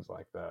hobbies, things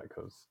like that,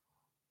 because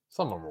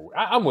some of them are,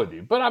 I'm with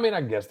you. But, I mean,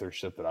 I guess there's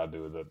shit that I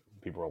do that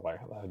people are like,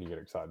 how do you get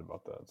excited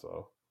about that?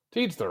 So, to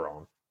each their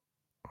own.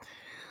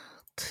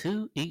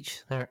 To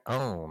each their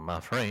own, my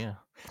friend.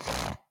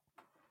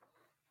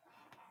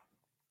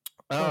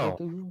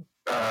 Oh,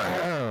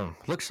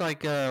 looks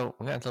like we got a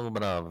little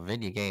bit of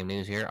video game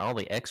news here. All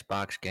the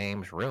Xbox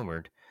games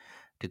rumored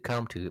to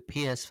come to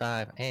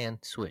PS5 and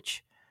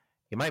Switch.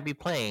 You might be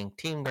playing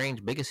Team Green's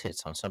biggest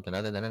hits on something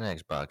other than an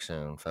Xbox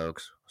soon,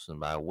 folks. This is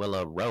by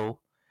Willa Rowe.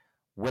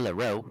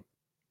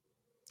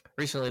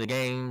 Recently, the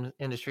game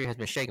industry has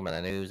been shaken by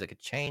the news that could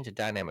change the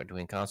dynamic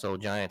between console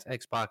giants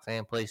Xbox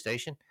and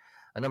PlayStation.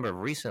 A number of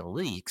recent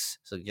leaks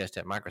suggest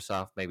that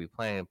Microsoft may be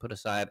planning to put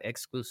aside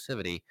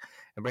exclusivity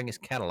and bring its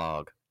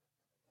catalog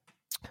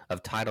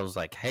of titles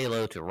like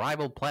Halo to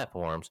rival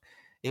platforms,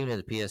 even to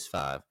the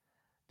PS5.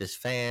 The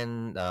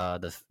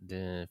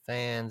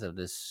fans of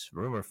this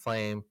rumor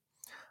flame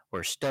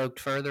were stoked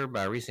further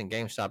by a recent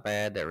GameStop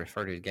ad that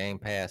referred to Game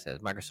Pass as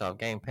Microsoft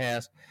Game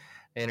Pass.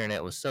 The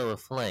internet was so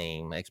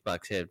aflame.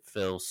 Xbox head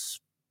Phil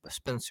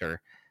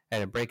Spencer had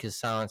to break his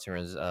silence and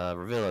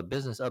reveal a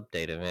business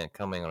update event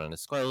coming on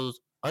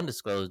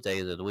undisclosed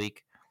days of the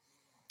week,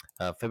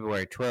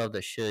 February 12th,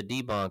 that should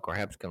debunk or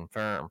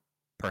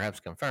perhaps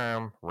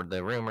confirm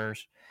the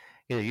rumors.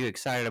 Either you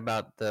excited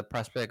about the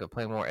prospect of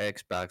playing more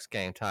Xbox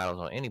game titles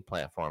on any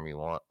platform you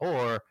want,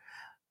 or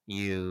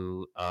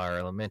you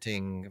are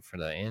lamenting for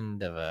the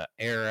end of an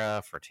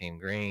era for Team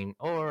Green,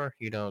 or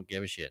you don't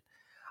give a shit.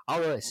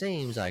 Although it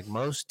seems like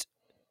most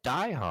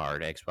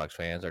diehard Xbox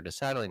fans are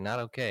decidedly not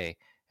okay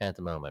at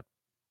the moment.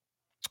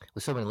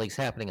 With so many leaks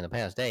happening in the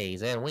past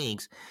days and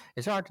weeks,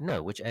 it's hard to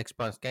know which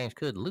Xbox games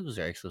could lose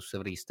their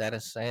exclusivity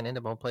status and end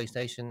up on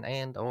PlayStation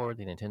and or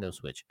the Nintendo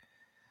Switch.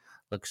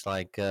 Looks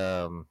like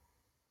I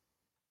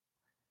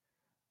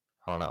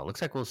don't know.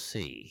 Looks like we'll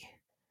see.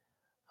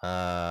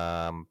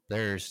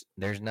 There's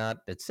not.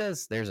 It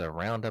says there's a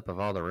roundup of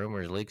all the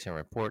rumors, leaks, and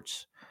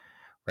reports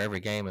for every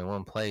game in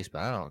one place,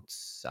 but I don't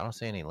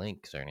see any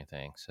links or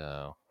anything,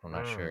 so I'm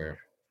not sure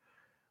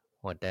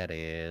what that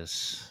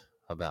is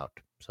about.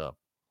 So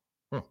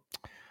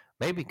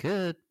maybe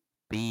could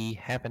be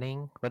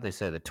happening. What they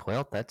say, the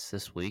 12th. That's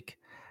this week.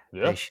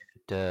 Yeah. They should.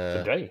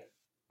 Today.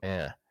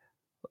 Yeah,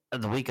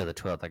 the week of the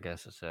 12th, I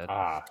guess it said.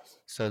 Ah.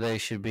 So they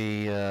should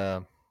be.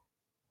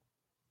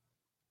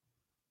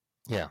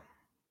 Yeah,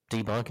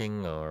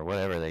 debunking or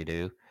whatever they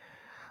do.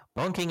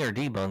 Bunking or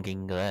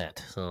debunking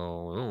that.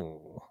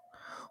 So,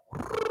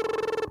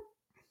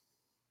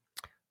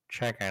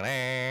 check it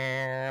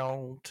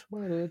out.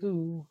 What do I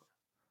do?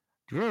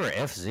 Do you remember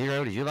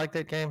F-Zero? Did you like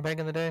that game back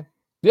in the day?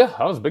 Yeah,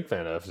 I was a big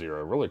fan of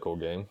F-Zero. Really cool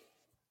game.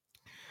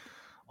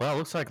 Well, it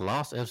looks like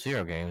lost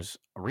F-Zero games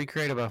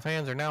recreated by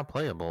fans are now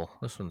playable.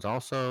 This one's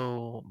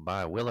also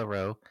by Willow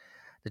Row.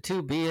 The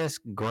two BS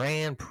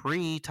Grand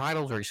Prix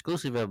titles are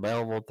exclusively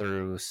available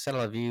through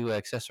Satellaview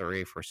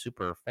accessory for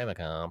Super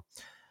Famicom.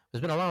 It's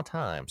been a long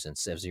time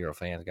since F-Zero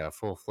fans got a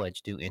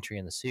full-fledged new entry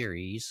in the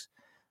series.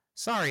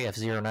 Sorry,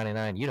 F-Zero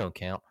 99, you don't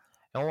count.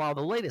 And while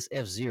the latest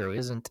F-Zero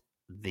isn't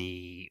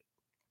well,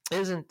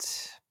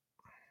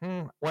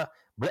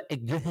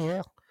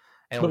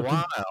 and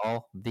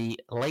while the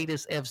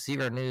latest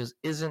F-Zero news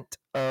isn't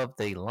of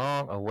the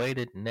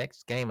long-awaited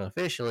next game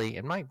officially,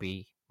 it might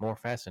be more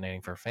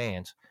fascinating for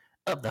fans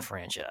of the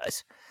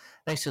franchise.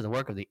 Thanks to the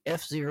work of the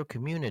F-Zero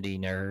community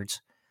nerds,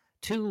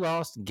 2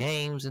 lost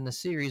games in the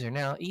series are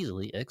now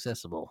easily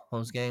accessible.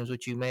 Those games,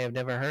 which you may have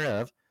never heard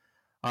of,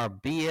 are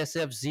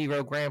BSF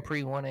Zero Grand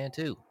Prix 1 and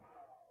 2.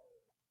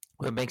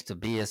 What makes the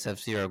BSF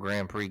Zero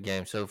Grand Prix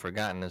game so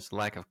forgotten is the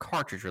lack of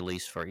cartridge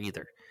release for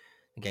either.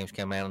 The games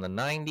came out in the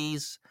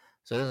 90s,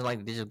 so it isn't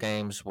like digital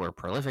games were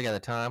prolific at the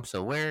time,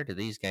 so where did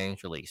these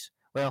games release?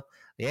 Well,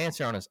 the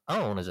answer on its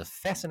own is a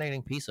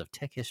fascinating piece of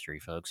tech history,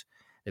 folks.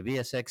 The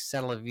BSX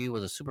Satellaview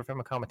was a Super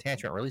Famicom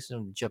attachment released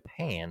in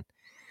Japan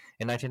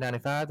in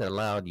 1995 that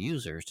allowed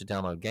users to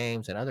download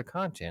games and other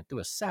content through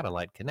a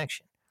satellite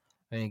connection.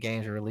 Many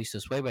games are released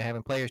this way by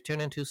having players tune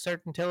into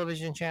certain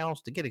television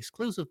channels to get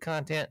exclusive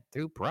content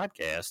through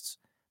broadcasts.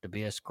 The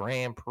BS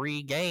Grand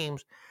Prix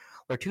games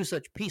are 2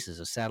 such pieces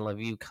of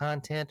Satellaview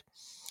content,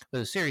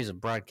 with a series of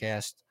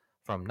broadcasts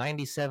from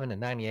 97 to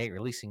 98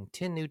 releasing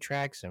 10 new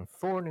tracks and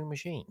 4 new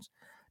machines.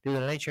 Due to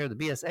the nature of the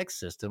BSX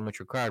system, which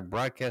required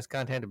broadcast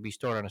content to be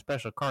stored on a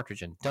special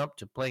cartridge and dumped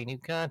to play new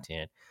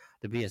content,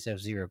 the BSF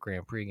Zero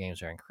Grand Prix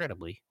games are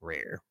incredibly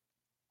rare.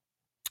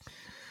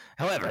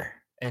 However,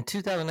 in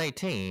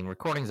 2018,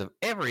 recordings of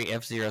every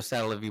F-Zero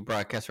Satellaview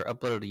broadcast were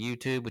uploaded to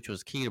YouTube, which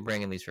was key to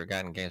bringing these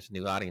forgotten games to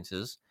new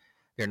audiences.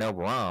 There are no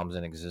ROMs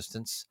in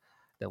existence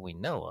that we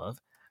know of,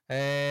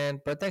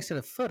 but thanks to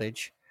the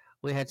footage,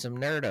 we had some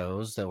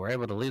nerdos that were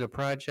able to lead a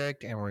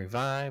project and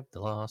revive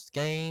the lost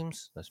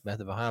games. This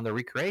method behind the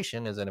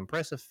recreation is an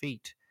impressive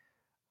feat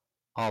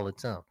all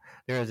its own.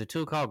 There is a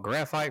tool called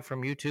Graphite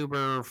from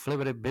YouTuber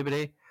Flibbity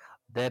Bibbity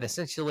that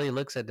essentially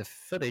looks at the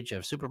footage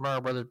of Super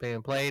Mario Brothers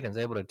being played and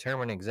is able to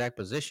determine the exact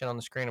position on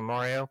the screen of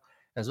Mario,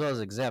 as well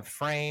as exact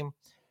frame,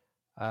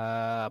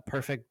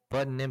 perfect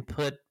button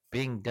input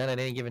being done at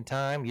any given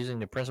time using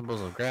the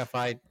principles of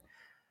Graphite.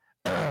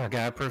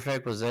 Guy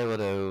Perfect was able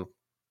to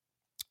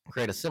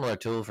create a similar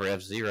tool for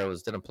F-Zero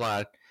as then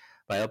applied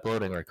by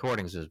uploading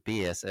recordings of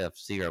BSF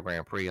Zero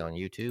Grand Prix on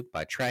YouTube.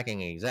 By tracking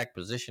the exact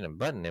position and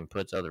button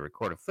inputs of the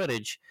recorded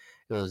footage,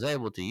 it was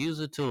able to use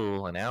the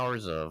tool and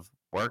hours of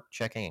work,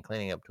 checking and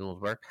cleaning up tools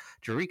work,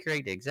 to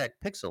recreate the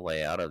exact pixel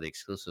layout of the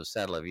exclusive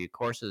Satellaview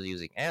courses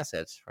using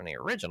assets from the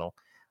original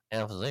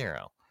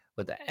F-Zero.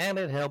 With the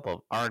added help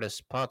of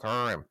artists Potter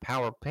and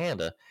Power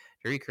Panda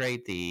to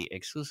recreate the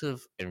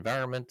exclusive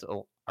environment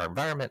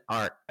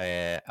art,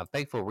 a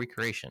faithful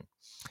recreation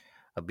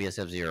of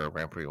BSF Zero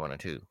Grand Prix 1 and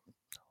 2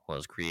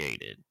 was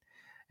created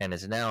and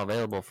is now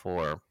available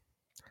for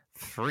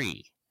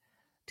free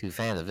to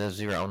fans of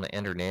F-Zero on the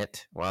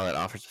internet. While it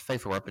offers a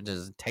faithful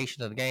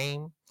representation of the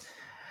game,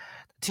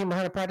 the team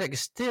behind the project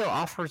still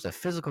offers a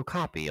physical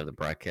copy of the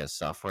broadcast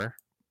software,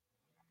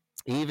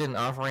 even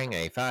offering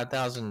a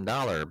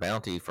 $5,000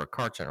 bounty for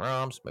carts and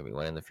ROMs. Maybe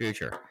one in the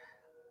future,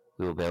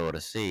 we will be able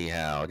to see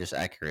how just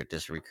accurate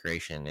this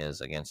recreation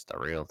is against the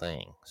real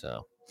thing.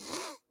 So,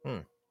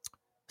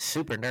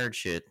 super nerd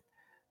shit,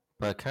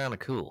 but kind of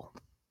cool.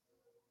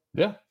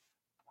 Yeah,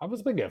 I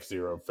was a big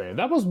F-Zero fan.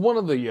 That was one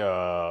of the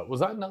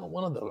was that not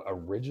one of the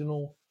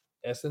original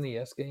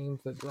SNES games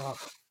that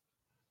dropped?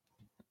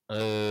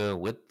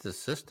 With the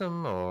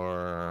system,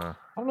 or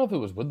I don't know if it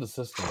was with the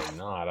system or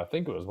not. I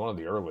think it was one of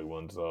the early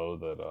ones though.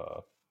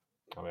 That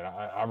I mean,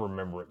 I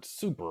remember it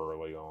super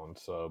early on.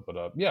 So,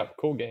 but yeah,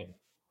 cool game.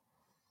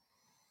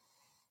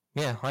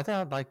 yeah, I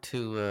thought I'd like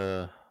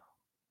to.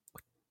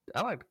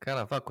 I like to kind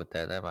of fuck with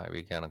that. That might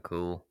be kind of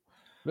cool.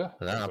 Yeah,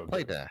 But I think I so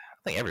played too. that.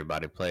 I think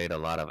everybody played a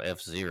lot of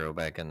F-Zero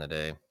back in the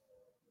day.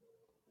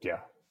 Yeah,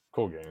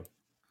 cool game.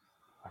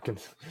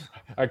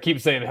 I keep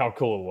saying how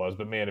cool it was,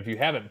 but man, if you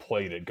haven't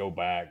played it, go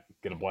back,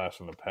 get a blast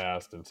from the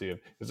past, and see if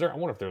is there. I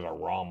wonder if there's a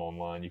ROM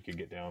online you could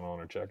get down on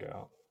or check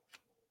out.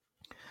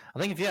 I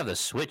think if you have the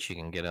Switch, you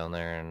can get on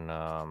there, and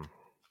I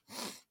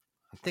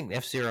think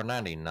F-Zero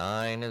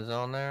 99 is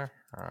on there,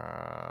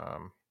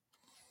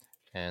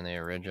 and the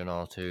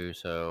original too.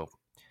 So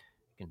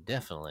you can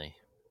definitely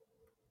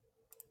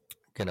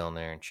get on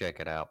there and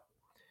check it out.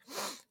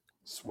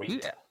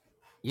 Sweet.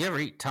 You ever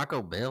eat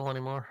Taco Bell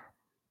anymore?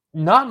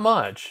 Not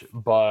much,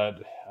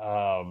 but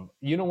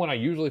when I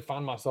usually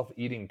find myself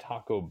eating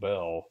Taco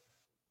Bell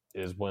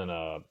is when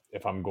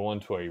if I'm going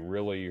to a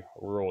really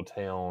rural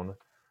town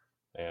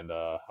and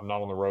I'm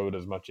not on the road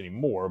as much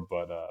anymore,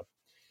 but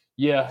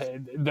yeah,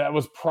 that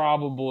was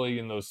probably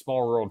in those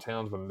small rural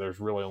towns when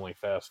there's really only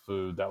fast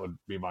food. That would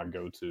be my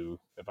go-to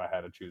if I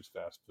had to choose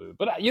fast food.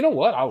 But you know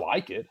what? I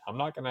like it. I'm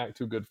not going to act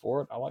too good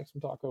for it. I like some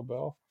Taco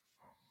Bell.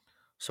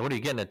 So what are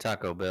you getting at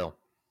Taco Bell?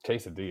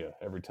 Quesadilla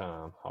every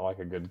time. I like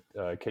a good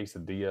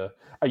quesadilla.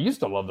 I used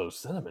to love those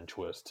cinnamon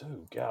twists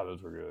too. God,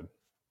 those were good.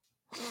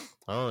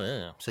 Oh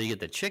yeah. So you get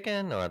the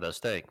chicken or the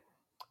steak?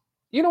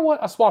 You know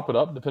what? I swap it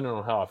up depending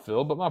on how I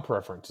feel, but my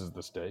preference is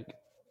the steak.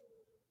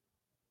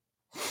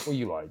 What do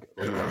you like?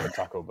 What do you like at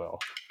Taco Bell?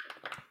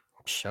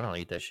 Psh, I don't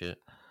eat that shit.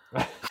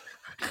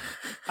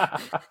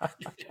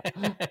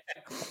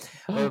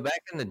 Well,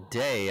 back in the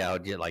day, I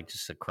would get like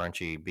just a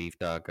crunchy beef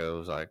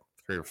tacos, like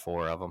 3 or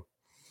 4 of them,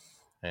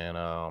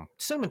 and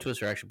cinnamon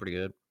twists are actually pretty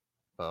good.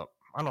 But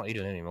I don't eat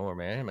it anymore,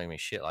 man. It make me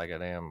shit like a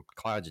damn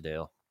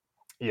Clydesdale.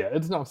 Yeah,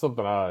 it's not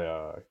something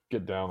I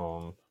get down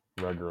on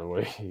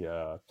regularly.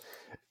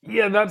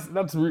 Yeah,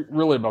 that's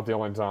really about the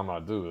only time I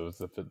do is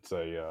if it's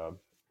a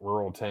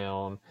rural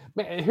town.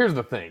 Man, here's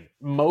the thing: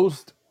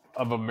 most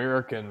of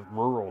American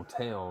rural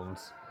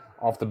towns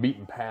off the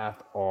beaten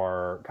path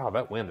are. God,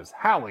 that wind is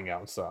howling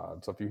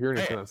outside. So if you hear Hey,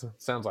 anything that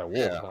sounds like wolves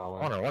yeah, I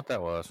howling, wonder what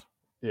that was.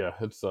 yeah,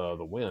 it's the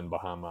wind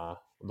behind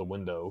the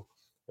window,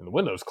 and the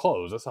window's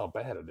closed. That's how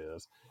bad it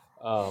is.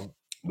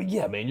 But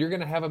yeah, man, you're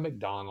gonna have a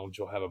McDonald's,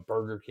 you'll have a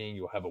Burger King,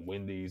 you'll have a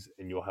Wendy's,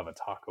 and you'll have a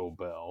Taco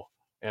Bell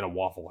and a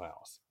Waffle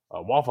House.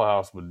 Waffle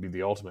House would be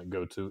the ultimate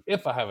go-to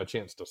if I have a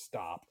chance to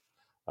stop.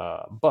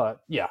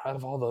 But yeah, out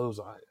of all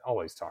those, I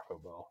always Taco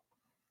Bell.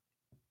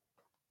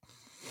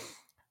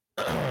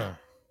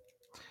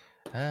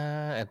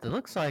 It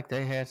looks like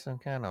they had some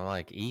kind of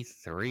like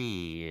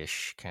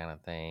E3-ish kind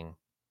of thing.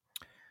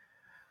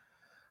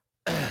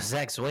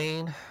 Zach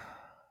Swain,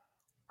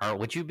 or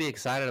would you be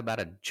excited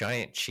about a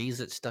giant cheese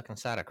that's stuck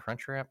inside a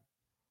crunch wrap?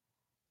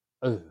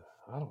 Ugh,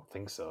 I don't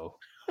think so.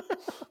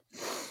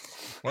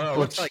 Well, it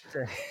looks like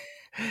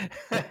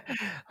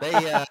they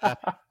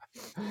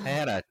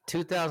had a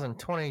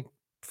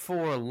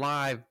 2024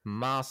 live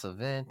Moss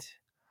event.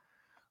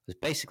 It was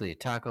basically a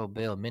Taco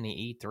Bell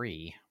mini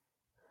E3.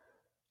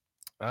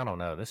 I don't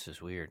know. This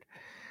is weird.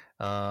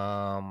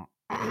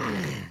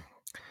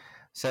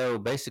 So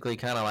basically,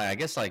 kind of like I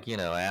guess like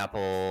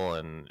Apple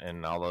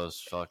and all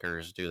those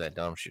fuckers do that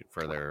dumb shit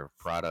for their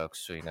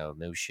products.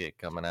 New shit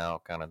coming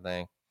out, kind of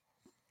thing.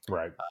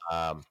 Right.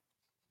 Um,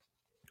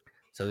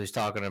 so he's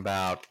talking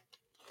about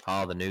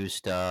all the new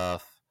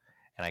stuff,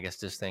 and I guess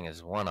this thing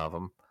is one of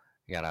them.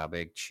 You got a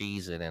big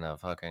cheese it in a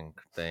fucking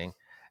thing,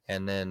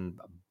 and then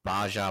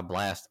Baja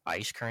Blast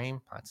ice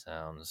cream. That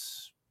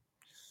sounds,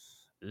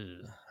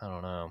 I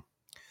don't know.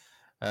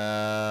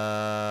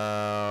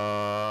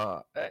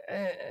 I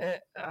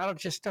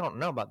just don't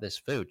know about this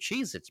food.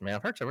 Cheez-Its, man.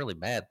 I've heard some really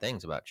bad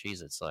things about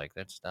Cheez-Its. Like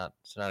it's not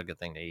a good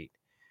thing to eat.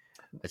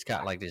 It's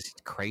got like this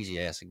crazy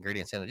ass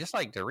ingredients in it, just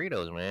like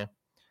Doritos, man.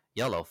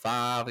 Yellow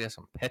 5, got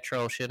some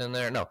petrol shit in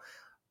there. No,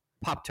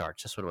 Pop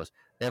Tarts. That's what it was.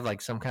 They have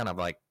like some kind of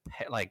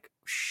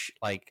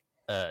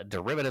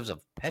derivatives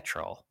of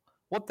petrol.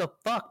 What the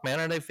fuck, man?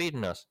 Are they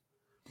feeding us?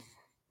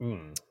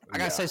 I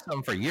gotta say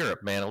something for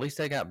Europe, man. At least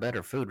they got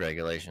better food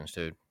regulations,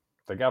 dude.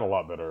 They got a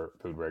lot better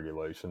food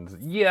regulations.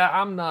 Yeah,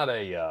 I'm not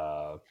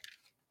a.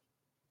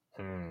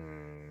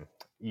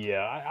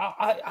 Yeah,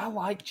 I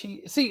like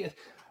cheese. See,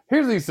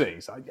 here's these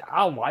things.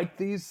 I like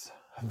these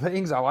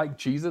things. I like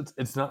Cheez-Its.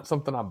 It's not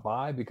something I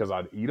buy because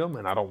I'd eat them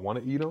and I don't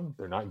want to eat them.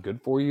 They're not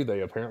good for you.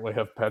 They apparently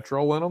have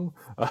petrol in them.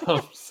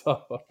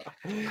 So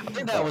I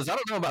think that was, I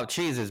don't know about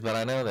cheeses, but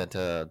I know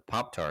that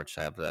Pop Tarts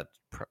have that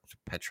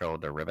petrol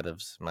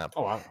derivatives.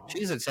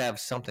 Cheez-Its have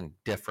something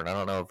different. I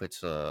don't know if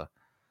it's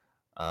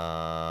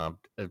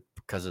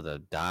because of the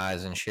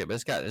dyes and shit,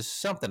 but it's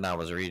something I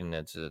was reading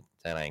that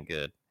ain't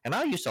good. And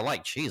I used to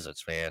like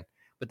Cheez-Its, man,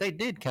 but they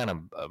did kind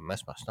of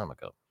mess my stomach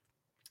up.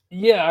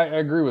 Yeah, I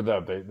agree with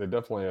that. They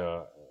definitely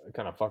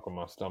kind of fuck with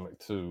my stomach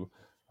too.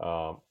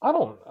 I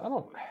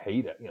don't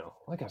hate it.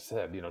 Like I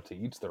said, to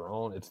each their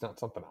own. It's not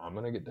something I'm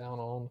gonna get down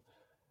on,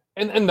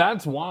 and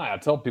that's why I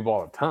tell people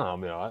all the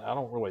time. I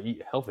don't really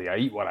eat healthy. I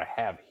eat what I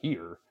have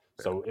here,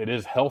 so it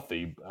is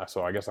healthy.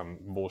 So I guess I'm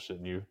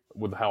bullshitting you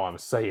with how I'm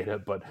saying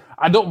it, but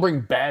I don't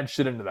bring bad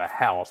shit into the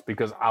house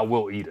because I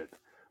will eat it.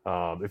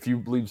 If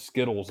you leave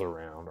Skittles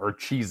around or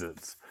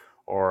Cheez-Its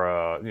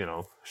or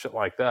shit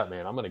like that,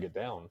 man, I'm gonna get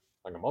down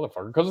like a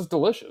motherfucker because it's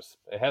delicious.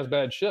 It has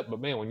bad shit, but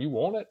man, when you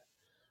want it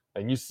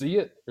and you see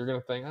it, you're gonna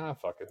think,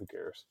 fuck it, who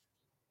cares?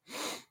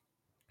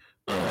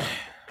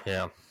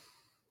 Yeah.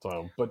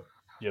 So, but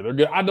yeah, they're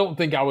good. I don't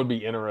think I would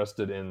be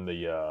interested in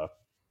the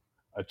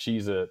a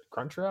Cheez-It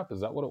Crunchwrap.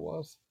 Is that what it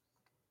was?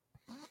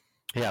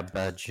 Yeah,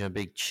 but a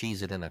big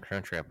Cheez-It in a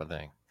Crunchwrap, I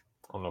think.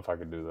 I don't know if I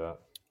could do that.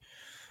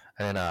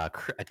 And a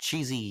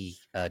cheesy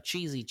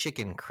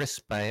chicken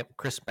crisp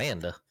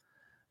banda.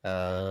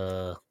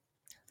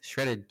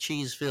 Shredded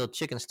cheese-filled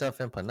chicken stuff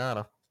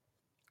empanada.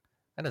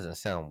 That doesn't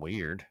sound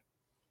weird.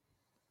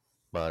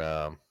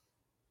 But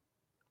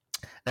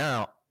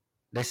now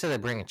they said they're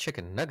bringing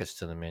chicken nuggets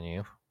to the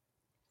menu.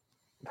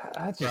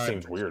 That just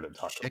seems weird at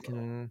Taco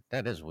Bell.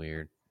 That is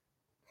weird.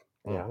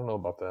 Yeah, I don't know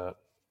about that.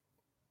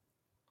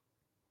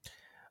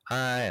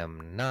 I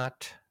am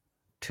not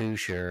too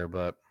sure,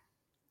 but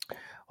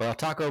well,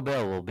 Taco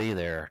Bell will be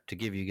there to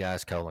give you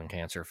guys colon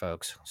cancer,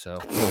 folks. So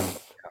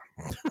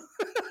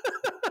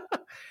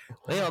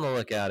be on the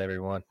lookout,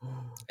 everyone,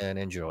 and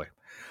enjoy.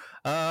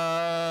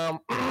 I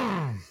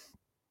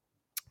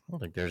don't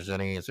think there's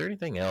any. Is there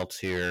anything else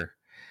here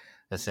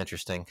that's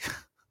interesting?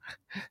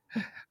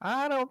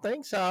 I don't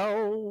think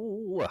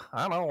so.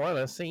 I don't want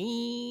to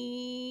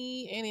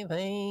see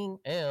anything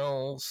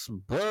else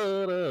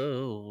but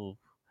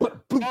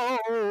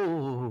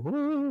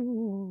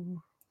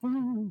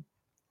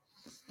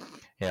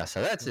yeah.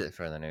 So that's it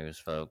for the news,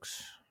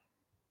 folks.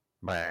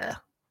 Bah.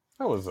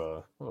 That was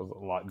a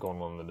lot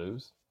going on in the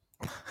news.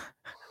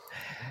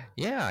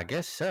 Yeah, I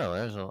guess so.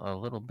 There's a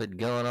little bit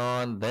going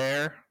on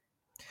there.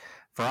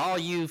 For all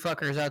you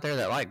fuckers out there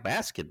that like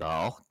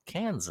basketball,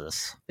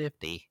 Kansas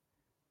 50,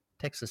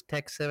 Texas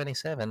Tech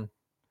 77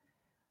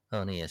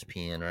 on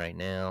ESPN right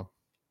now.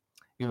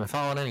 You been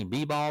following any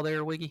b-ball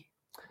there, Wiggy?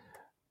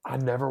 I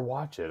never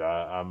watch it.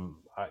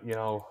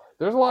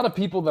 There's a lot of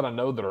people that I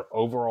know that are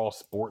overall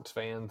sports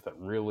fans that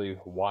really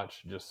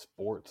watch just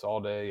sports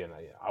all day, and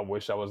I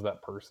wish I was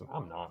that person.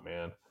 I'm not,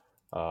 man.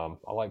 I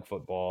like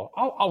football.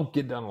 I'll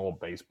get down a little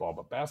baseball,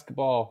 but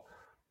basketball,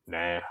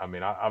 nah. I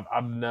mean,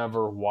 I've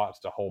never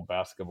watched a whole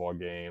basketball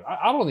game.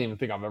 I don't even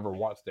think I've ever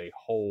watched a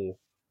whole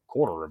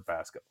quarter of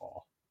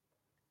basketball.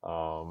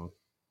 Man,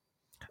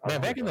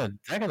 back in the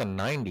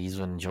 '90s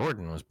when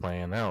Jordan was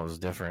playing, that was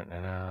different,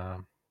 and I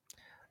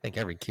think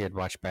every kid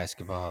watched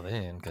basketball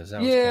then because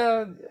that was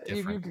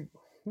different.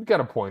 You got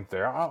a point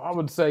there. I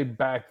would say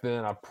back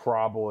then I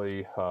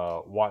probably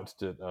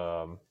watched it.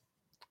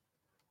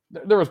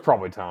 There was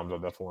probably times I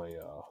definitely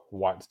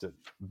watched it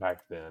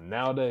back then.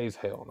 Nowadays,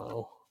 hell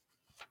no.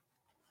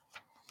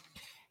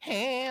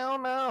 Hell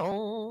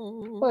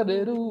no. But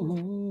it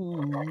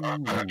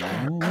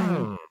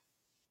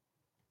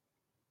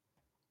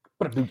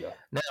But do ya?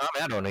 No,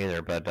 I don't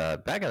either. But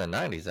back in the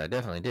 '90s, I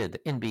definitely did the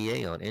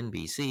NBA on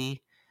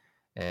NBC,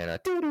 and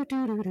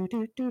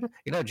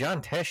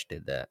John Tesh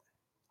did that.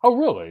 Oh,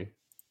 really?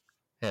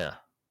 Yeah,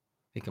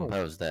 he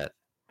composed that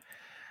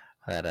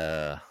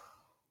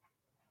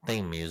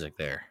theme music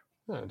there.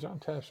 Yeah, John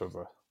Tesh was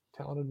a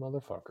talented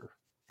motherfucker.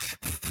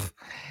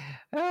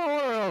 What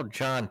are old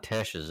John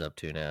Tesh is up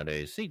to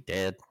nowadays? Is he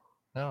dead?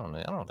 I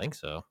don't think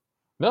so.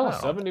 No,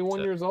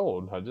 71 years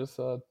old. I just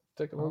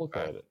taking a look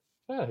at it.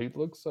 Yeah, he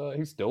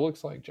still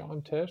looks like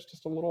John Tesh,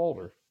 just a little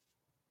older.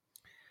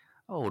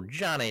 Oh,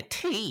 Johnny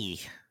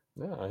T.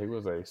 Yeah, he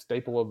was a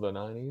staple of the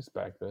 90s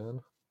back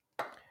then.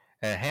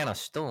 Hannah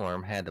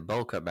Storm had the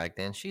bowl cut back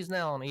then. She's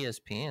now on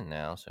ESPN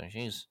now, so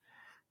she's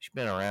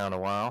been around a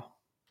while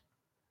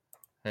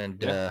and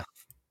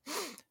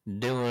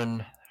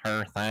doing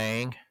her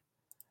thing.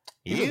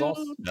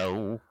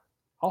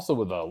 Also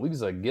with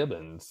Lisa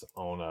Gibbons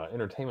on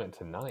Entertainment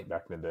Tonight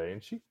back in the day,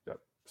 and she's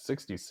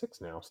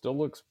 66 now. Still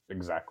looks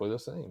exactly the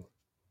same.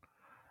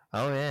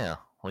 Oh yeah,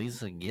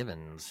 Lisa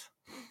Gibbons.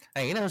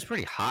 Hey, it's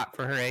pretty hot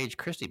for her age.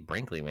 Christy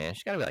Brinkley, man,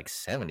 she's got to be like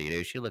 70,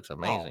 dude. She looks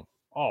amazing.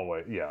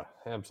 Always, yeah,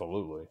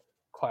 absolutely,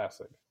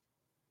 classic.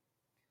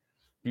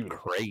 Beautiful.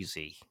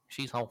 Crazy.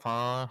 She's on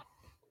fire.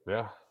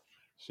 Yeah,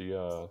 she's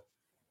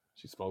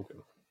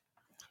smoking.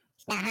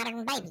 It's not hotter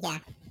than baby guy.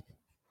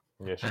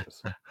 Yeah, she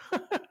is.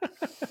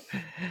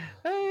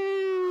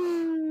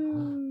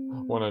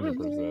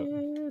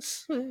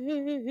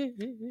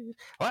 100%.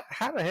 What?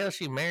 How the hell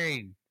she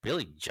married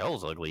Billy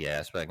Joel's ugly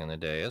ass back in the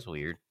day? That's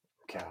weird.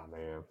 God,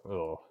 man.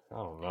 Oh, I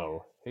don't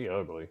know. He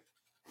ugly.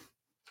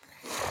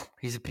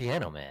 He's a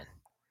piano man.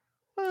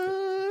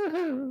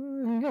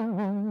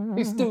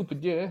 He's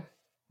stupid, yeah.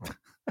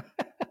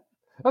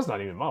 That's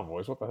not even my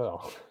voice. What the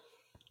hell?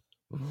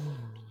 I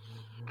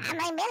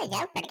mean, Billy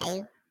Joe's pretty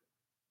cool.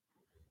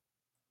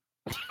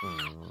 In the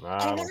middle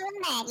of the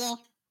night, yeah.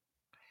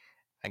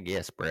 I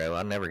guess, bro.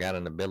 I never got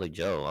into Billy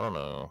Joel. I don't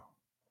know.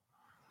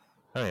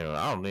 I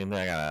don't even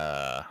think I got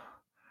a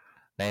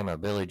name of a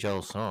Billy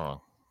Joel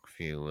song. If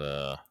you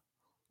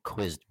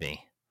quizzed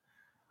me.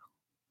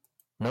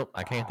 Nope,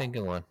 I can't think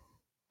of one.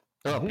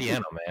 Oh,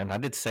 Piano Man. I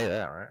did say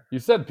that, right? You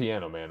said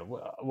Piano Man.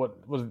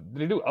 What was?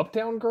 Did he do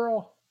Uptown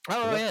Girl?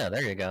 Oh yeah,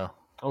 there you go.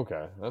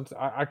 Okay, that's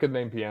I could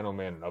name Piano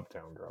Man and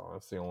Uptown Girl.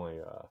 That's the only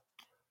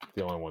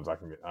ones I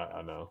can get.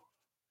 I know.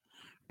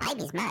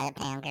 Baby's my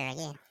Uptown Girl,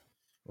 yeah.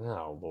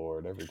 Oh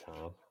Lord, every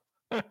time.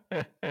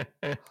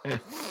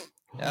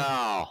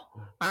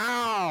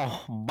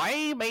 Oh,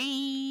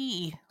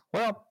 baby.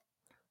 Well,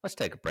 let's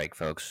take a break,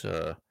 folks.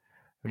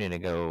 We need to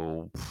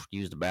go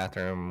use the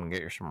bathroom,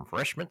 get some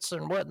refreshments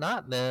and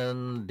whatnot.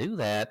 Then do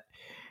that,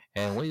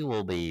 and we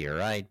will be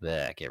right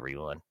back,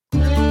 everyone.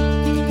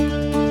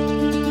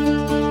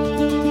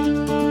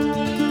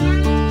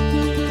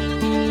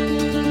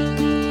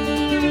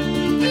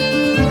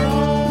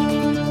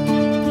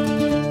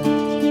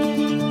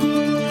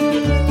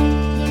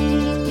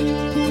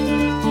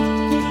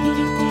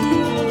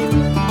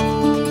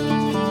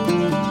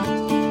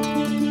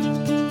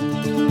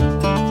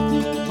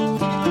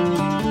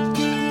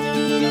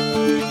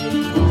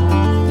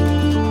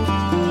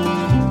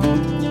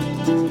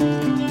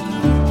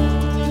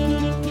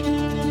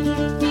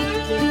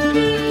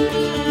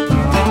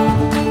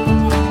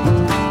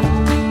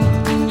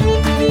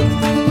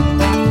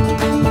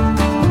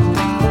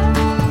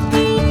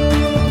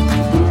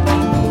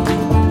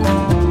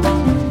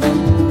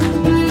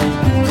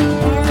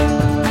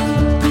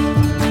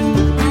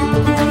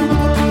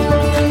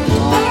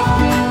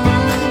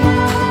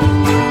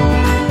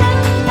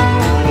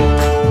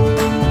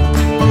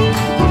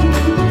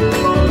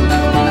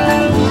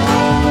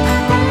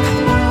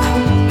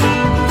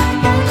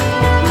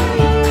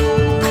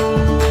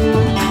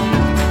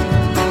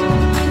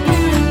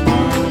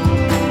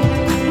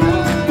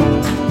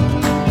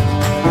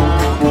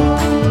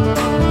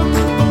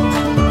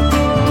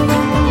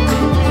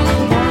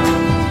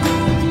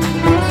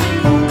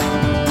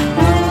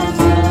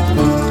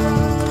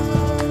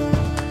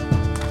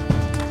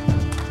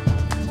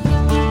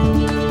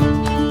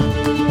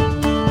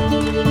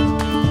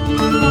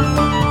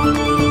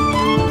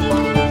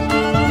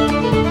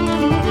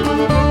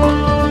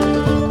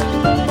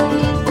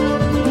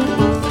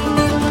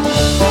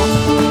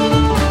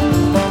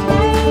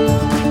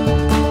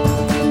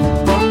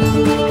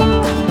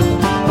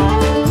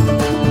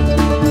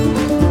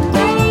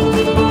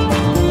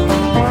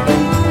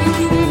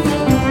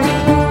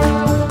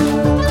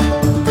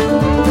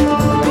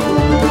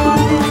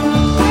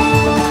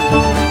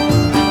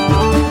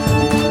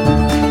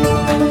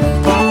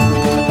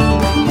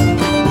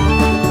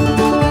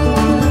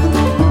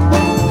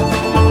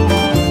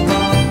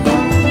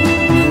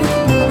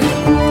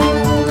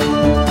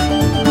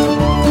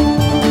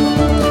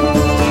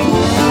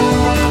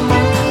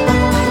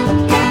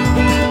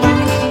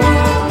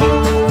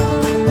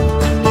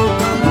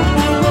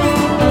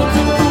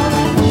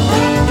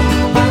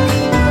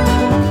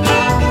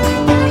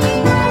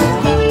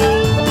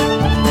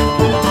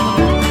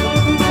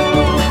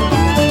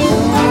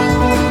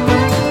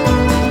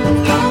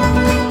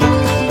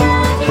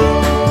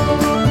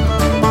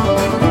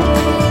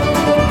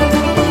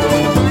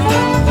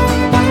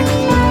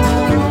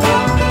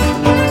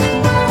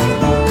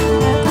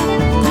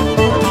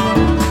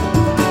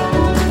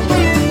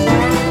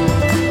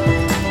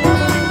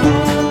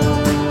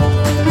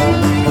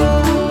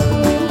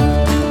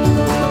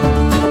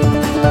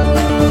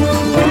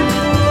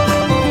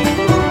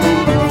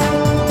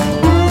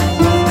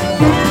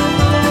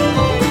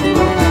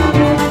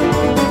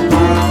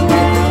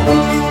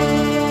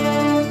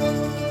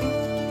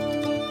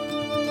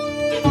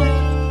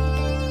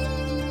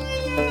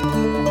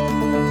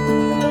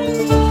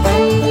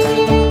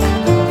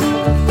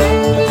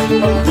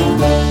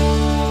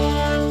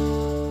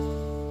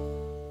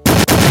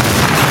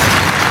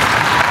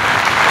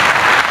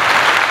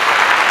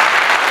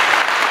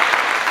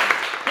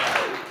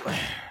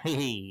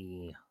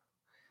 Hey,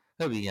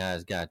 hope you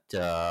guys got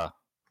some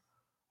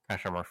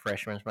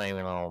refreshments, maybe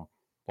on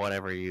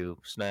whatever you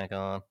snack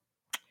on.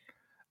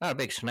 Not a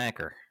big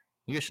snacker.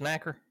 You a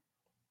snacker?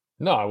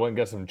 No, I went and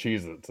got some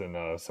Cheez-Its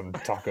and some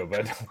Taco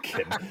Bell. I'm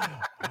kidding.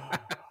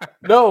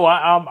 No,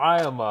 I'm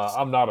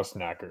not a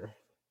snacker.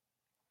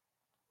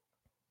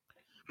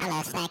 I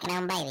love snacking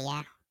on baby,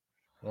 yeah.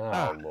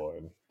 Oh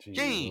Lord,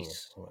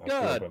 Jeez, I threw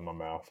up in my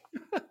mouth.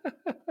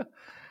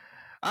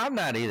 I'm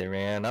not either,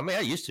 man. I mean,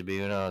 I used to be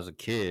when I was a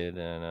kid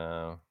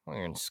and we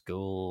were in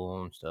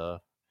school and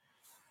stuff.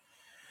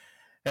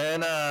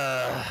 And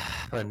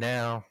but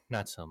now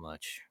not so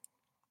much.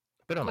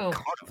 Been on a No.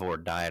 carnivore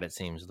diet, it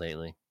seems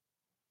lately.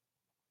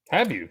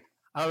 Have you?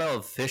 I don't know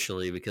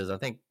officially because I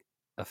think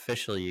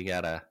officially you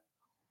gotta.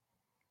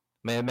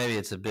 Maybe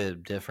it's a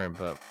bit different,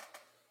 but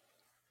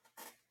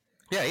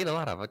yeah, I eat a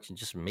lot of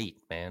just meat,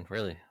 man.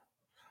 Really,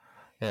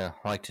 yeah.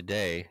 Like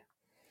today,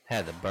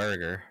 had the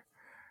burger,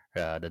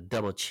 the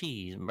double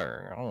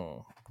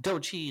cheeseburger, double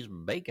cheese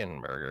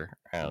bacon burger.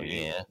 Oh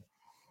yeah,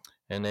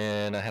 and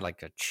then I had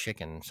like a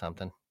chicken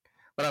something.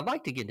 But I'd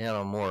like to get down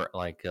on more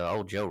like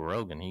old Joe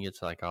Rogan. He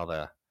gets like all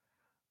the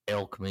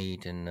elk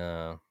meat and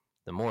the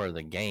more of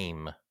the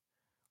game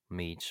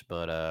meats,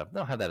 but they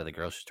don't have that at the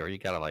grocery store. You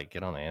gotta like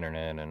get on the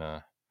internet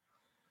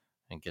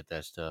and get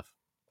that stuff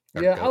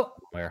or Yeah, go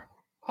somewhere.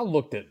 I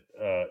looked at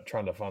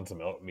trying to find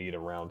some elk meat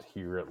around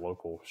here at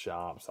local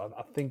shops. I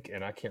think,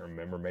 and I can't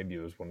remember, maybe it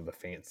was one of the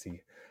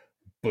fancy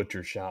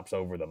butcher shops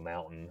over the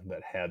mountain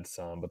that had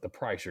some, but the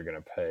price you're going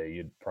to pay,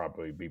 you'd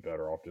probably be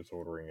better off just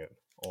ordering it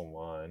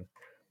online.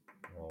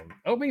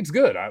 Elk meat's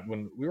good.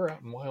 When we were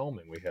out in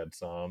Wyoming, we had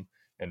some.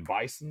 And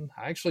bison,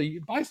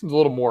 bison's a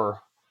little more,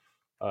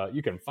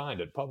 you can find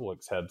it.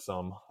 Publix had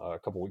some a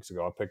couple weeks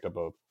ago. I picked up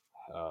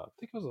I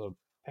think it was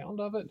a pound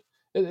of it.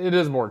 It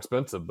is more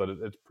expensive, but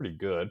it's pretty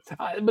good.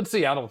 But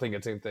see, I don't think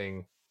it's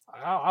anything.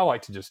 I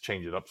like to just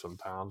change it up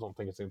sometimes. I don't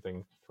think it's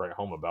anything to write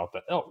home about.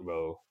 The elk,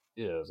 though,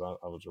 is. I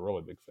was a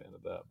really big fan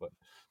of that.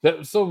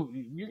 But so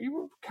you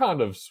were kind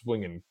of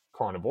swinging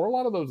carnivore. A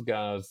lot of those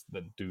guys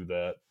that do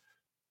that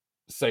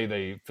say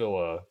they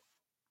feel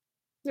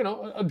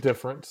a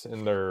difference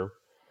in their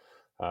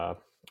uh,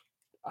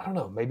 I don't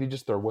know, maybe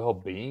just their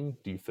well-being.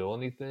 Do you feel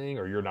anything,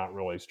 or you're not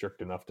really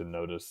strict enough to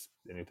notice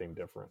anything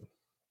different?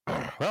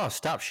 Well,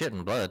 stop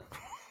shitting blood.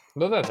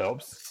 No, that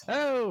helps.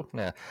 Oh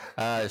no,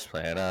 I just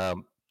playing. I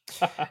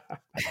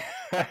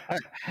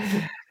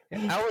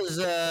was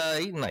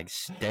eating like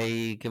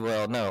steak.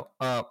 Well, no,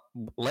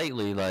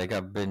 lately like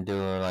I've been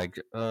doing like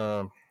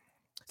a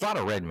lot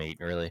of red meat,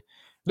 really.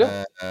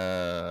 Yeah,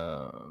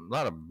 A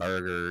lot of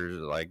burgers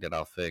like that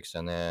I'll fix,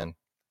 and then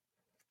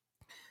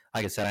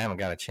like I said, I haven't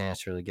got a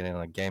chance to really get into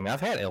the game. I've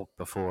had elk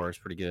before; it's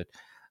pretty good,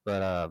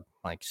 but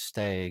like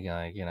steak,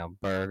 like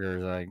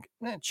burgers,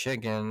 like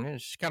chicken.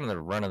 It's kind of the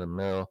run of the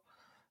mill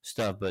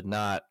stuff, but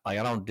not like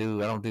I don't do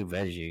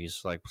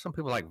veggies. Like some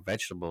people like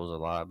vegetables a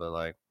lot, but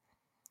like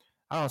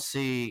I don't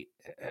see.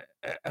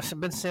 I've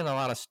been seeing a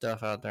lot of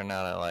stuff out there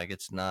now that like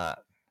it's not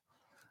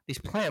these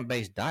plant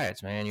based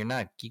diets, man. You're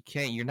not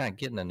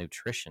getting the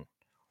nutrition.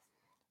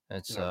 no.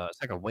 It's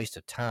like a waste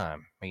of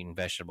time eating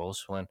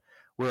vegetables when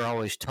we're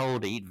always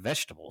told to eat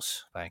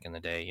vegetables back in the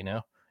day.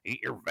 Eat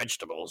your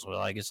vegetables. Well,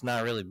 like it's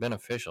not really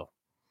beneficial.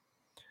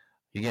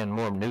 You're getting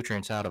more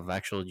nutrients out of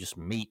actual just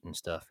meat and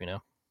stuff.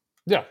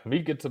 Yeah,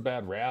 meat gets a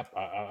bad rap.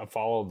 I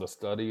follow the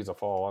studies. I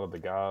follow a lot of the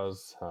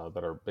guys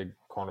that are big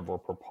carnivore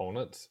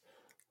proponents.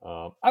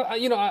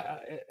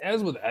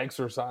 As with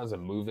exercise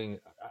and moving,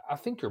 I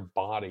think your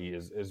body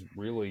is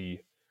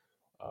really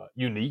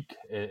unique,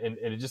 and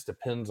it just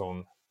depends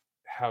on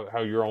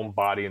how your own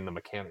body and the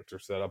mechanics are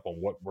set up on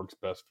what works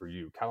best for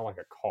you. Kind of like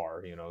a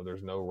car,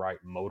 there's no right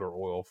motor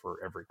oil for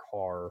every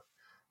car.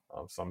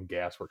 Some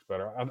gas works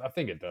better. I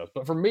think it does,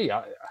 but for me,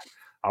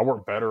 I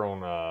work better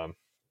on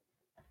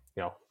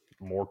you know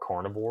more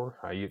carnivore.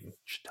 I eat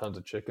tons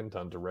of chicken,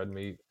 tons of red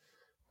meat.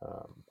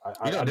 You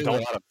I don't do a don't.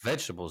 lot of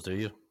vegetables, do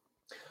you?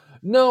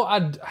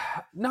 No,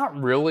 not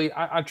really.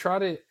 I try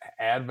to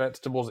add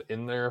vegetables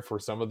in there for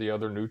some of the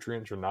other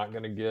nutrients you're not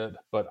going to get,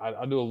 but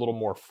I do a little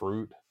more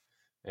fruit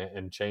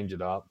and change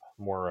it up.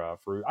 More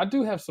fruit. I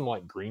do have some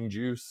like green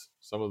juice,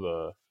 some of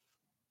the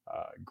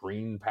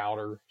green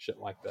powder, shit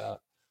like that,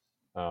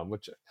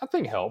 which I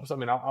think helps. I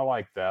mean, I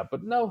like that,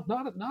 but no,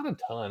 not a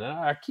ton. And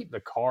I keep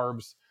the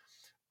carbs.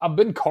 I've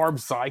been carb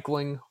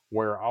cycling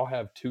where I'll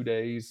have 2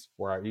 days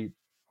where I eat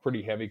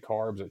pretty heavy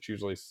carbs. It's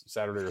usually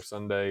Saturday or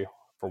Sunday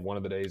for one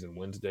of the days and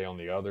Wednesday on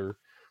the other.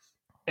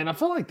 And I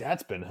feel like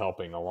that's been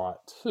helping a lot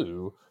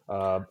too.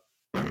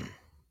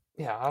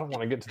 Yeah, I don't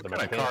want to get to the What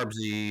kind of mechanic. carbs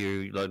do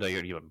you like?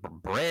 You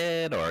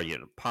bread or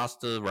you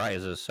pasta, right?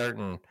 Is it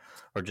certain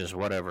or just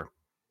whatever?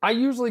 I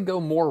usually go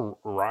more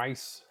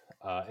rice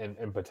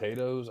and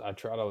potatoes. I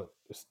try to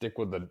stick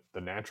with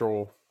the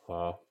natural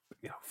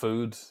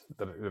foods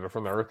that are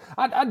from the earth.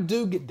 I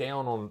do get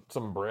down on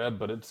some bread,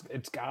 but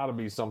it's got to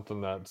be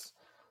something that's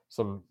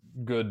some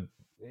good.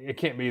 It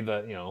can't be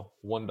the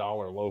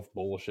 $1 loaf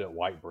bullshit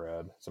white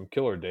bread. Some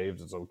Killer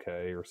Dave's is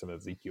okay, or some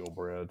Ezekiel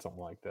bread,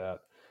 something like that.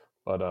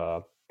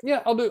 But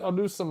yeah, I'll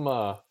do some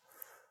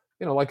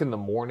like in the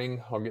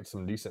morning I'll get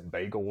some decent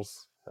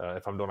bagels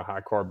if I'm doing a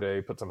high carb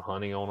day. Put some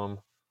honey on them,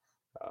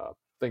 uh,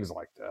 things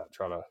like that.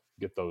 Try to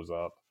get those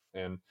up.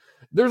 And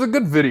there's a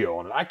good video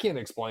on it. I can't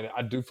explain it.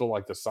 I do feel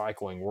like the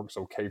cycling works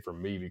okay for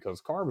me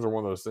because carbs are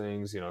one of those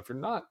things. If you're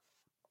not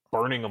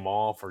burning them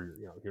off, or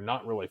you're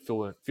not really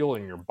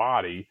feeling your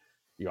body,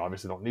 you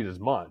obviously don't need as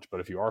much. But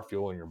if you are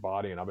fueling your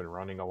body, and I've been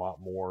running a lot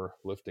more,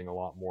 lifting a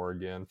lot more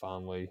again,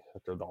 finally,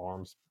 after the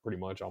arm's pretty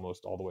much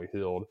almost all the way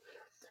healed.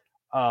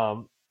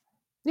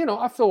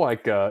 I feel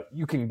like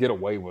you can get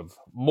away with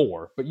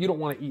more, but you don't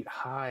want to eat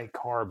high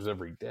carbs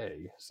every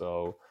day.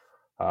 So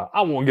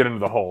I won't get into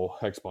the whole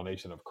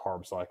explanation of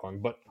carb cycling,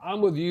 but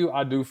I'm with you.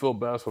 I do feel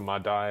best when my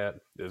diet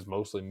is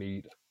mostly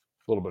meat, a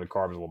little bit of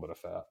carbs, a little bit of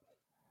fat.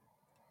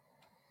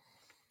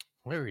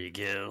 There you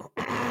go.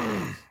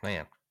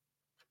 Man.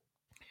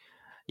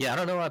 Yeah, I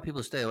don't know why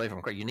people stay away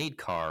from carbs. You need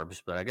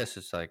carbs, but I guess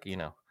it's like, you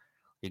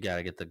got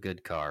to get the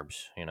good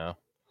carbs,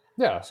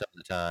 Yeah. Some of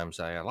the times,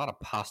 a lot of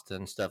pasta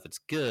and stuff, it's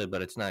good,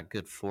 but it's not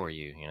good for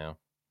you,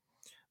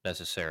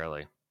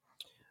 necessarily,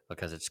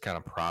 because it's kind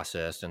of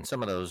processed. And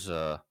some of those,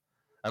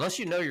 unless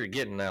you're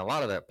getting a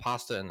lot of that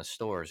pasta in the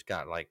stores,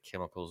 got like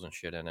chemicals and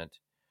shit in it.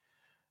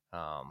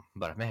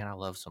 But man, I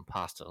love some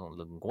pasta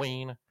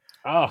linguine.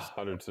 Oh,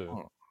 I do too.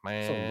 Oh,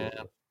 man.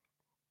 So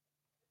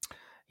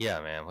Yeah,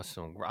 man.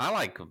 I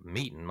like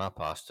meat in my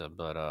pasta,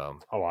 but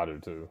oh, I do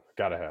too.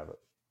 Gotta have it.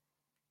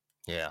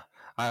 Yeah,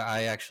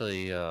 I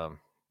actually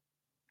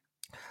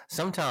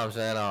sometimes,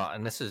 man,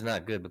 and this is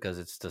not good because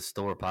it's the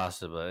store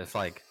pasta, but it's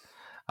like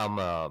I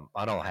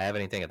don't have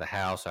anything at the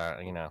house.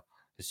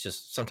 It's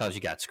just sometimes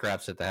you got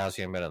scraps at the house.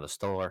 You haven't been to the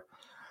store.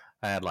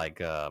 I had like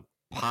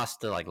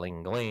pasta, like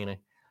linguine,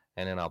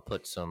 and then I'll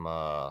put some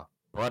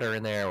butter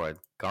in there with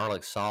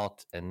garlic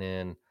salt, and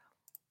then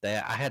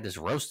I had this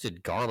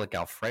roasted garlic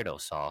Alfredo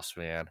sauce,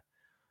 man,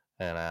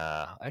 and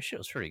that shit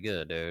was pretty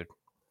good, dude.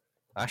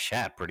 I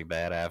shat pretty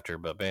bad after,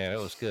 but man, it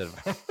was good.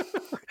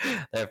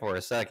 There for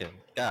a second,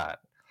 God,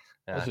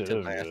 I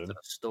took my ass to the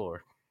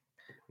store,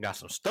 got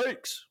some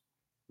steaks.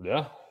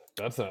 Yeah,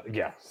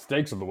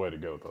 steaks are the way to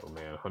go, though,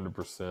 man.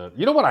 100%.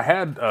 You know what I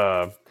had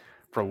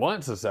for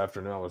lunch this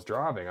afternoon? I was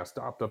driving. I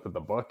stopped up at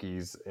the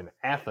Buc-ee's in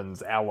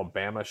Athens,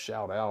 Alabama.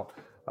 Shout out.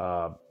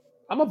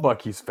 I'm a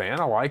Buc-ee's fan.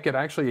 I like it.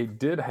 Actually, it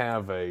did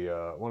have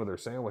one of their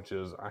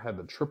sandwiches. I had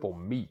the triple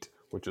meat,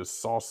 which is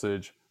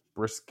sausage,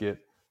 brisket,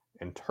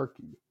 and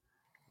turkey.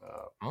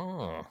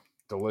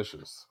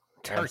 Delicious.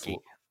 Turkey.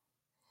 Absolutely.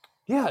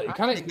 Yeah, it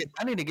kind of.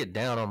 I need to get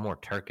down on more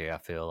turkey. I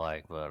feel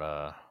like, but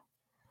I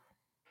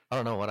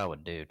don't know what I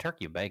would do.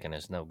 Turkey bacon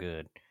is no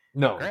good.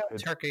 No,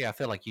 turkey. I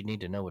feel like you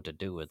need to know what to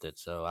do with it.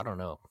 So I don't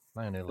know.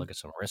 I need to look at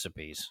some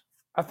recipes.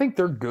 I think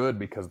they're good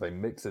because they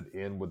mix it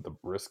in with the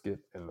brisket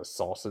and the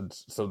sausage,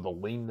 so the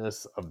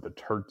leanness of the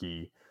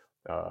turkey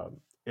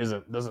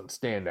doesn't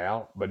stand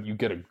out, but you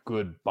get a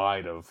good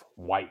bite of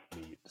white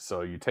meat.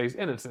 So you taste,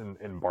 and it's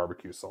in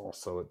barbecue sauce,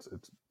 so it's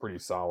pretty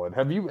solid.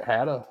 Have you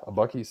had a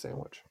Buc-ee's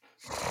sandwich?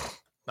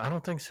 I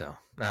don't think so.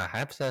 I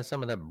have had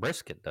some of that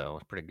brisket though.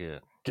 It's pretty good.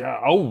 Yeah.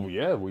 Oh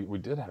yeah, we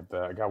did have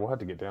that. God, we'll have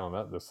to get down on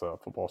that this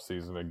football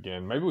season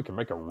again. Maybe we can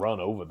make a run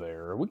over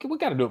there. We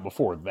got to do it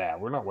before that.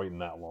 We're not waiting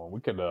that long.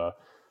 We could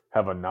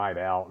have a night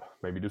out,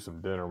 maybe do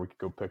some dinner. We could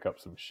go pick up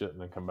some shit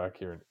and then come back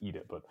here and eat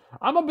it. But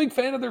I'm a big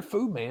fan of their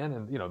food, man,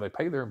 and they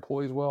pay their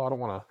employees well. I don't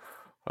want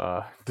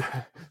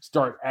to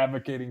start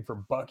advocating for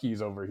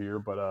Buc-ee's over here,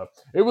 but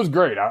it was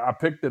great. I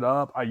picked it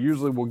up. I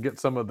usually will get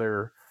some of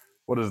their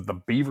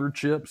the beaver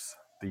chips.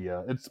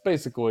 It's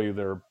basically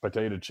their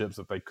potato chips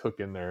that they cook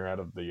in there out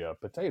of the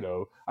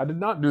potato. I did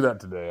not do that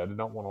today. I did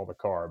not want all the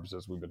carbs,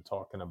 as we've been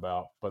talking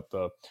about. But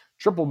the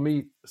triple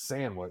meat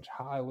sandwich,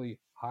 highly,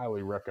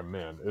 highly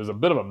recommend. It was a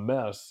bit of a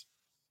mess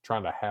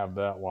trying to have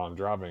that while I'm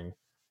driving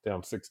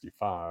down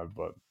 65,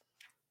 but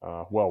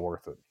well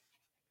worth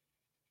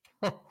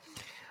it.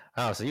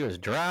 Oh, so you was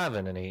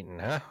driving and eating,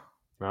 huh?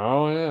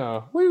 Oh,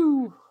 yeah.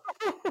 Woo!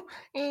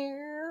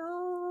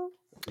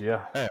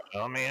 Yeah.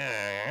 I mean,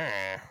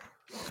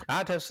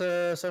 I just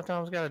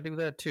sometimes got to do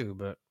that too,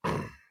 but it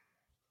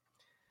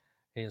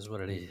is what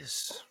it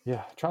is.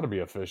 Yeah, try to be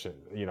efficient.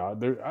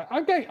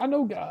 I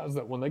know guys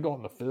that when they go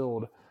on the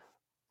field,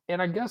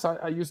 and I guess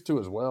I used to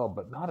as well,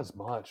 but not as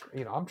much.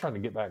 I'm trying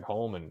to get back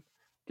home and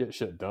get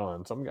shit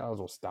done. Some guys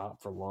will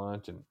stop for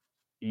lunch and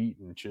eat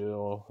and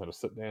chill and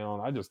sit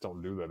down. I just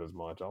don't do that as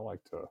much. I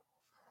like to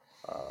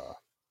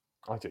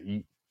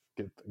eat,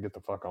 get the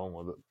fuck on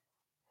with it.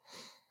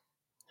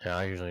 Yeah,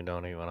 I usually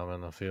don't eat when I'm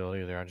in the field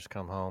either. I just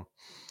come home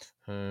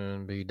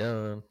and be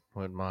done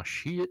with my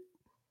shit.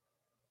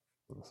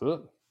 That's it.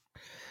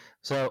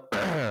 So,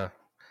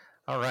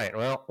 all right.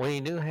 Well,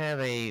 we do have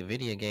a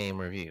video game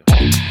review.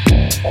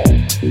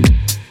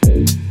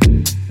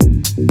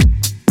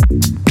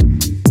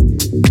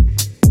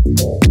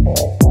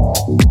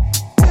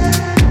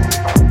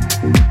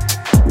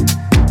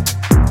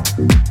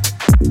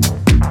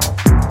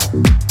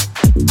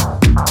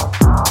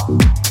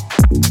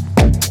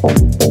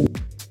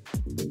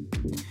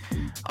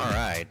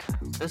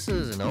 This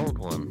is an old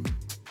one.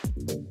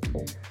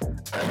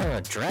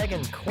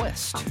 Dragon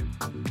Quest.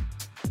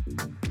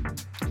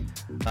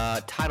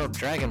 Titled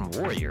Dragon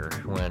Warrior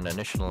when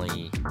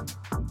initially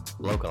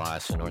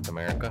localized to North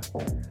America.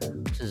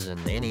 This is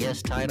an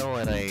NES title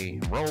and a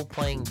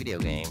role-playing video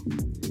game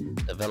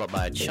developed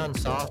by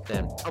Chunsoft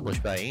and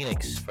published by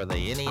Enix for the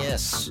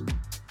NES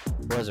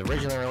was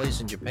originally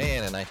released in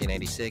Japan in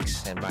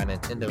 1986 and by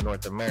Nintendo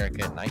North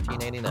America in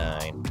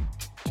 1989.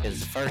 It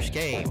is the first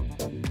game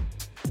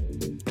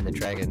in the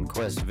Dragon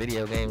Quest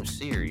video game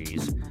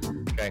series.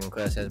 Dragon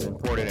Quest has been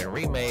ported and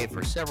remade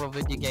for several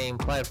video game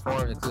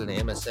platforms, including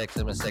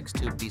MSX,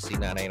 MSX2, PC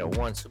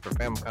 9801, Super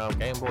Famicom,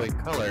 Game Boy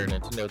Color,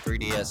 Nintendo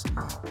 3DS,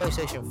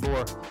 PlayStation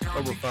 4,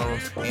 mobile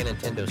phones, and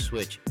Nintendo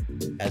Switch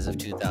as of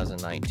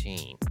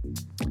 2019.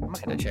 I might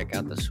have to check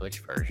out the Switch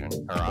version,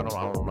 or I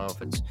don't know if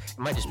it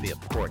might just be a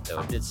port though.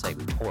 It did say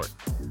port,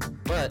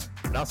 but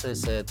it also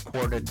said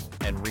ported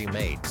and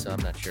remade, so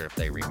I'm not sure if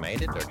they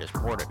remade it or just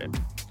ported it.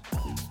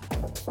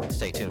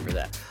 Stay tuned for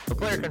that. The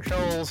player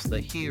controls the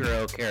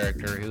hero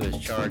character who is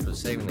charged with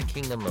saving the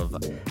kingdom of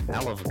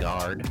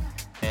Alvgard,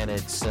 and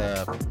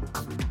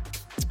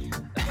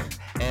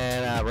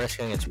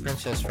rescuing its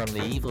princess from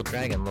the evil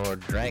dragon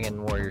lord.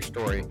 Dragon Warrior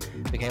story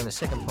became the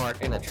second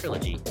part in a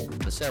trilogy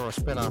with several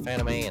spin-off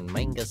anime and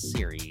manga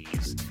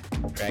series.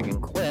 Dragon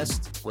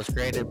Quest was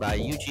created by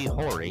Yuji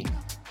Horii,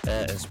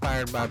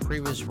 inspired by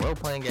previous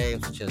role-playing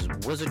games such as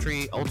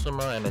Wizardry,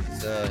 Ultima, and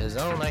his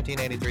own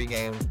 1983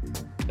 game,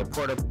 the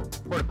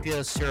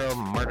Portapia Zero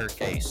Murder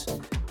Case.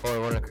 Horii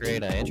wanted to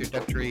create an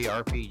introductory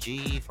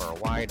RPG for a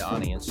wide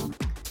audience,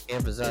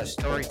 emphasized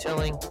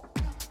storytelling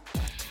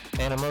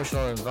and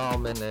emotional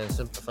involvement, and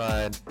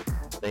simplified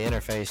the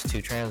interface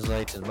to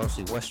translate the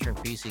mostly Western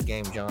PC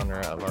game genre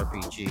of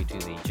RPG to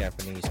the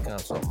Japanese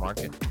console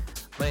market.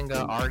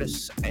 Manga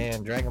artist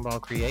and Dragon Ball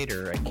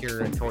creator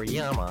Akira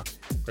Toriyama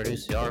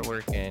produced the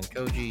artwork, and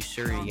Koji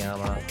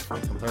Suriyama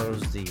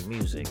composed the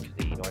music.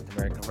 The North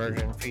American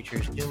version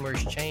features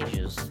numerous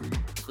changes,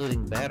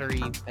 including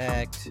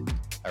battery-packed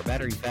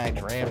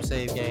RAM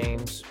save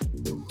games,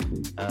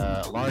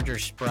 larger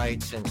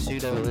sprites, and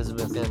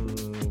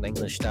pseudo-Elizabethan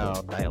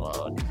English-style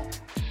dialogue.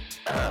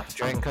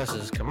 Dragon Quest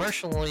is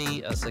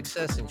commercially a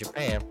success in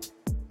Japan,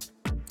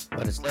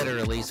 but its later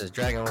release as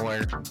Dragon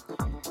Warrior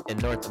in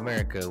North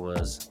America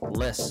was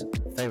less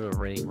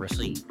favorably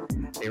received.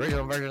 The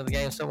original version of the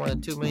game sold more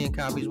than 2 million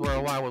copies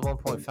worldwide, with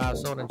 1.5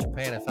 sold in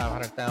Japan and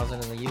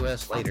 500,000 in the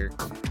U.S. later.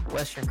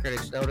 Western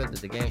critics noted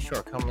that the game's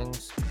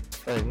shortcomings,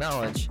 but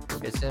acknowledged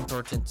its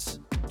importance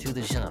to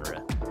the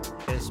genre.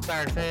 It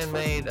inspired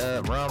fan-made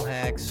ROM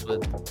hacks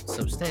with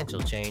substantial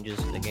changes.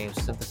 The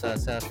game's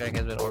synthesized soundtrack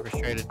has been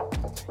orchestrated,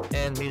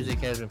 and music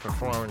has been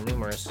performed in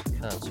numerous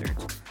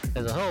concerts.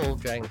 As a whole,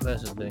 Dragon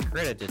Quest has been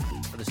credited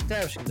with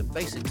establishing the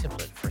basic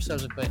template for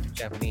subsequent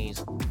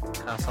Japanese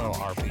console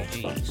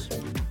RPGs.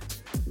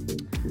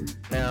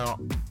 Now,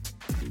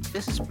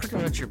 this is pretty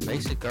much your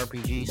basic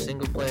RPG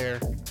single player.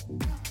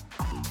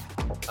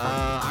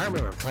 I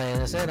remember playing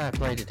this, and I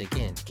played it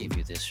again to give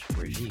you this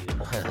review.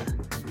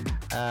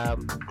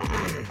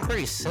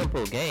 Pretty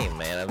simple game,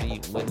 man. I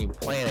mean, when you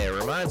play it, it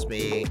reminds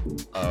me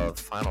of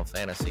Final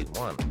Fantasy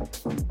 1.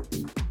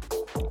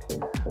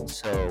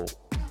 So,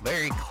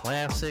 very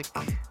classic.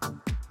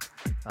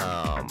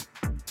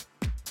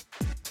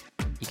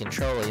 You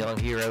control a young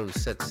hero who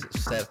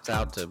sets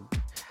out to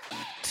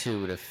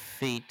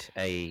defeat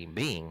a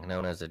being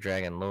known as the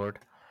Dragon Lord.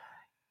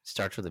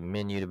 Starts with a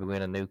menu to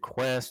begin a new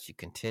quest. You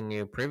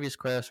continue previous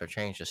quests or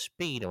change the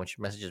speed in which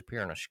messages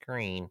appear on a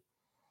screen.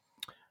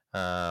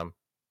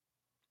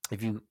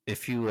 If you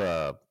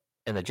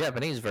in the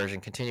Japanese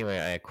version, continuing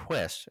a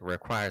quest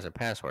requires a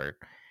password.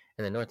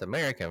 In the North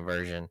American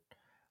version,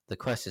 the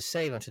quest is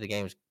saved onto the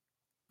game's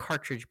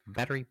cartridge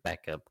battery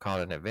backup called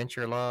an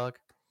adventure log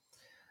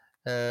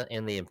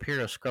in the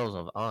Imperial Scrolls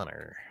of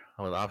Honor,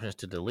 with options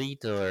to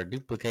delete or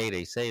duplicate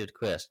a saved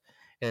quest.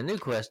 In a new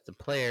quest, the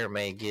player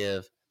may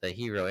give the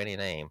hero any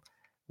name,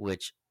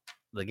 which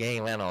the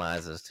game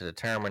analyzes to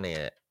determine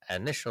the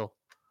initial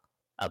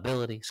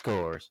ability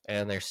scores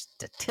and their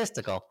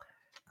statistical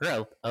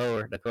growth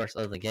over the course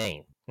of the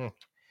game.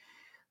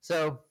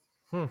 So,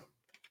 not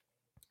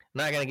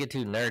going to get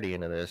too nerdy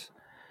into this,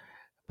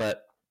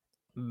 but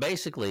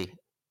basically,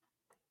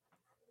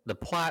 the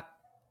plot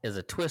is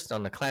a twist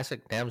on the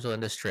classic damsel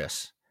in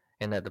distress,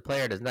 in that the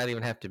player does not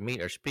even have to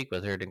meet or speak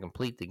with her to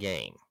complete the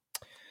game.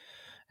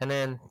 And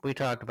then we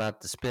talked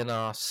about the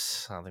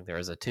spin-offs. I think there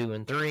was a 2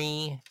 and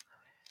 3.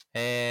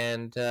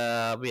 And,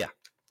 yeah.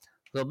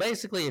 So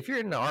basically, if you're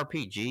into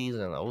RPGs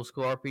and old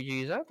school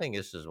RPGs, I think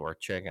this is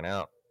worth checking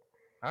out.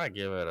 I'd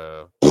give it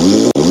a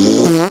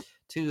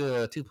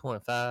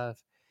 2.5.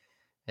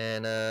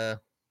 And,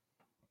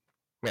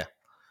 yeah.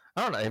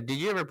 I don't know. Did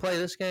you ever play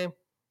this game?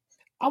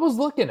 I was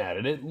looking at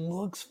it. It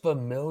looks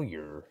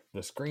familiar,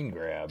 the screen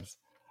grabs.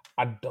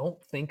 I don't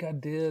think I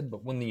did,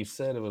 but when you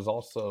said it was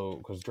also,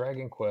 because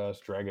Dragon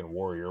Quest, Dragon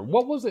Warrior,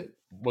 what was it?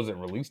 Was it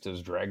released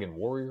as Dragon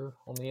Warrior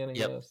on the NES?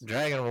 Yep,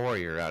 Dragon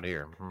Warrior out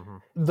here.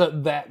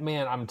 That,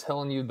 man, I'm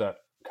telling you, that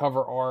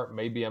cover art,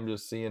 maybe I'm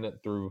just seeing it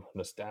through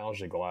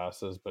nostalgia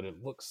glasses, but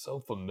it looks so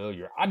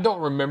familiar. I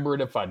don't remember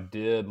it if I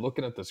did.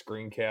 Looking at the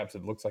screen caps,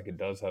 it looks like it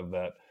does have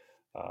that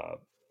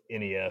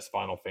NES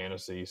Final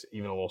Fantasies,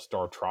 even a little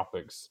Star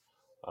Tropics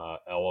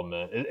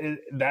element.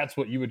 That's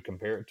what you would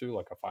compare it to,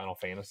 like a Final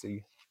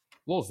Fantasy.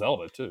 A little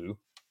Zelda too.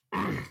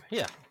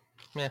 Yeah.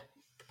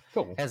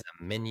 Cool. Has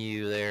a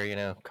menu there, you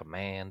know,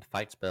 command,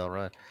 fight spell,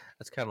 run.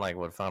 That's kind of like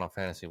what Final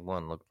Fantasy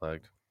 1 looked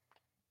like.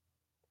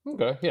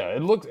 Okay, yeah,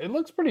 it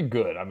looks pretty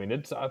good. I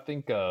mean, I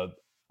think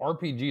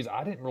RPGs.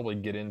 I didn't really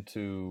get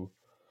into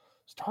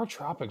Star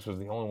Tropics was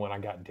the only one I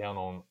got down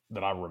on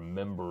that I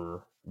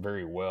remember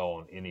very well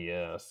on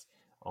NES.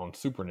 On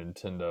Super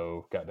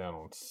Nintendo, got down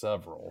on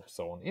several.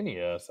 So on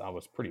NES, I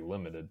was pretty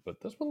limited,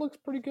 but this one looks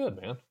pretty good,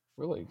 man.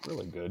 Really,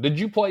 really good. Did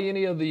you play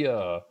any of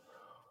the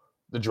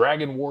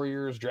Dragon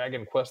Warriors,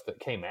 Dragon Quest that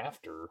came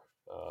after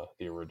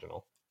the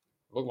original?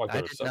 Looked like I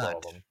there were did several not.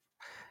 of them.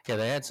 Yeah,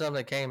 they had some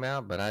that came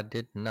out, but I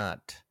did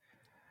not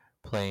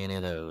play any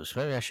of those.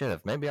 Maybe I should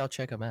have. Maybe I'll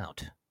check them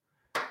out.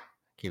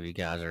 Give you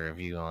guys a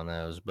review on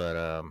those,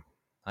 but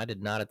I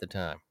did not at the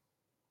time.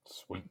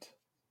 Sweet.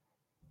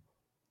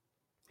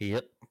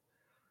 Yep.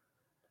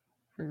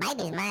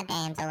 Baby's my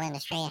damsel in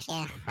distress,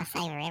 yeah. I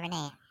save her every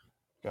day.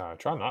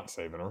 Try not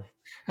saving her.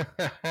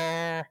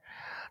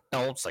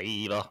 Don't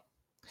save her.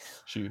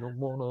 She don't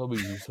wanna be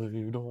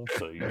saved, don't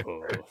save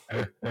her.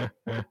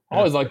 I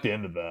always like the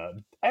end of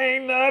that.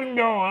 Ain't nothing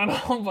going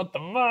on but the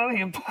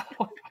money and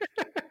power.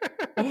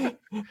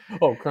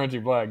 Oh,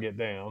 Crunchy Black, get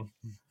down.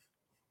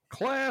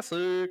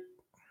 Classic.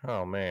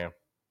 Oh man.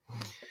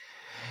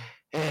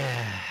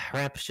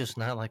 Rap's just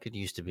not like it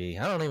used to be.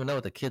 I don't even know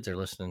what the kids are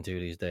listening to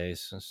these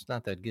days. It's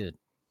not that good.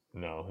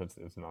 No,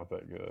 it's not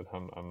that good.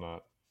 I'm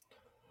not.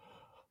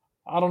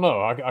 I don't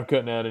know. I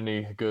couldn't add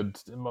any good.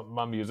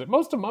 My music.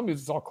 Most of my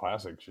music's all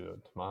classic shit.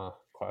 My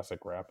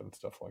classic rap and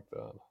stuff like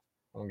that.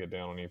 I don't get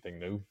down on anything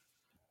new.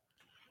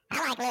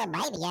 I like Little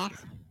Baby, yeah.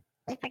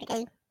 He's pretty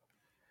cool.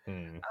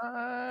 There's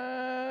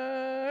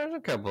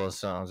a couple of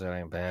songs that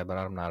ain't bad, but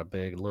I'm not a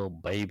big Lil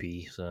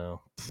Baby,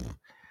 so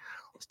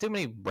there's too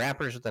many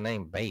rappers with the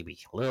name Baby.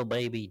 Lil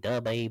Baby, Da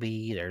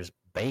Baby, there's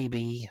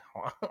Baby.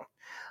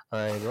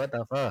 Like, what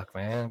the fuck,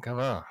 man? Come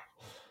on.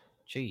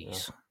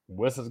 Jeez. Yeah.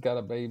 Whis has got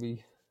a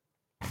baby.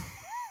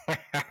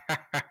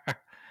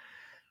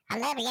 I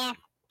love her, yeah.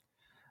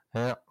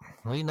 Yeah,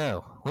 we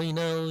know. We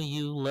know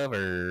you love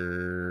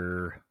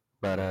her.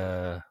 But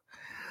oh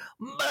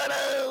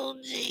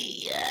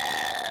gee.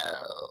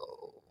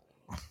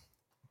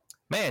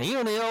 Man, you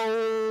and the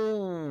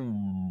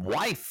old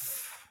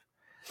wife.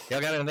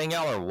 Y'all got anything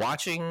y'all are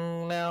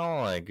watching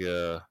now? Like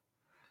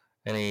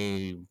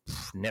any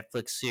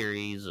Netflix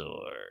series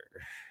or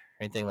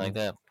anything like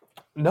that?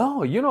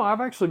 No,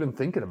 I've actually been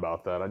thinking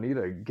about that. I need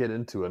to get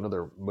into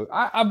another.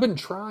 I've been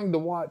trying to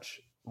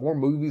watch more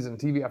movies and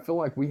TV. I feel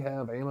like we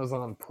have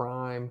Amazon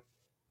Prime,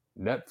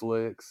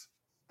 Netflix,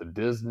 the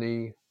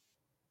Disney.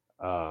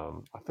 I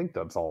think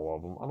that's all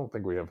of them. I don't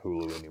think we have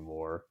Hulu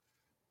anymore.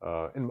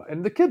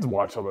 And the kids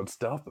watch all that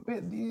stuff, but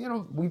man,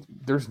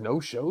 there's no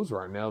shows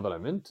right now that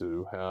I'm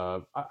into.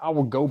 I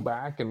will go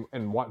back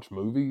and watch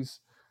movies.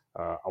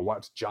 I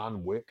watched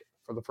John Wick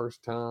for the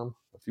first time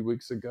a few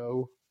weeks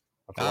ago.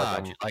 I feel like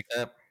Did you like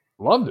that?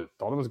 loved it.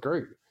 Thought it was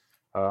great.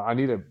 I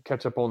need to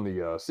catch up on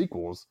the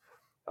sequels.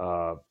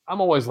 I'm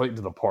always late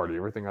to the party.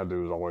 Everything I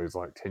do is always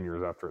like 10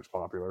 years after it's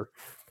popular.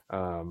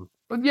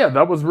 But yeah,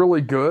 that was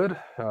really good.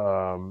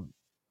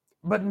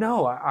 But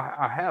no,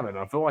 I haven't.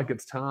 I feel like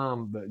it's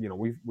time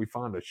that we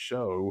find a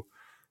show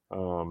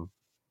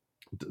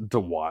to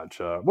watch.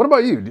 What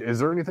about you? Is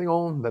there anything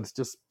on that's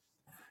just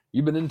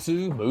you've been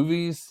into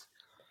movies?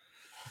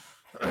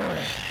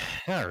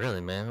 Not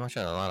really, man. I'm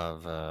watching a lot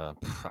of. I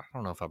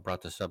don't know if I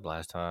brought this up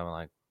last time,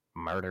 like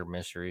murder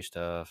mystery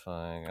stuff.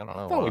 Like, I don't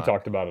know. I thought we why.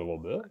 talked about it a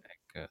little bit.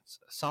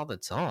 It's all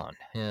that's on.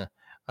 Yeah,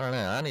 I don't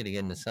know. I need to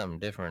get into something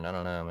different. I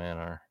don't know, man.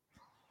 Or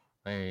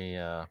maybe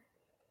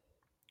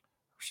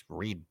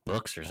read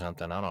books or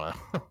something. I don't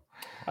know.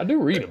 I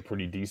do read a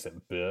pretty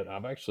decent bit.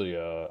 I've actually,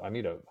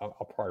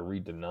 I'll probably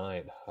read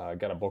tonight. I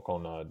got a book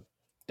on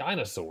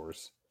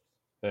dinosaurs,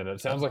 and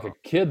it sounds like a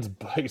kid's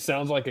book. It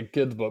sounds like a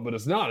kid's book, but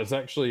it's not. It's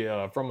actually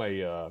from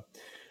a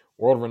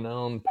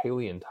world-renowned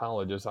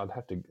paleontologist. I'd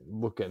have to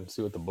look and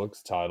see what the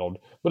book's titled,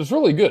 but it's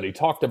really good. He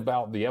talked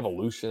about the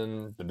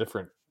evolution, the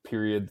different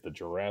periods, the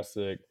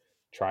Jurassic,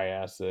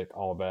 Triassic,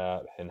 all of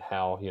that, and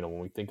how when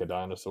we think of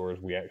dinosaurs,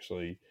 we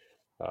actually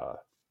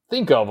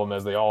think of them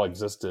as they all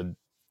existed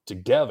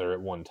together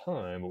at one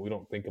time, but we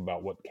don't think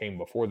about what came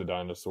before the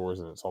dinosaurs,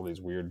 and it's all these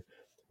weird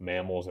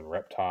mammals and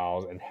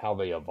reptiles and how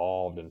they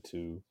evolved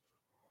into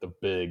the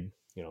big,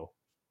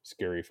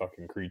 scary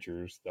fucking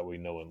creatures that we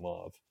know and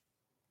love.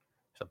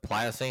 Is a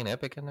Pliocene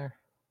epic in there?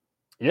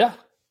 Yeah,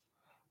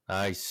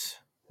 nice.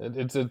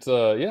 It's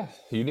yeah.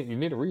 You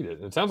need to read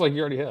it. It sounds like you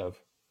already have.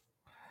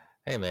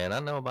 Hey man, I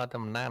know about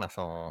them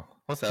dinosaurs.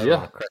 What's that?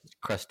 Yeah,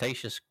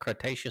 Cretaceous.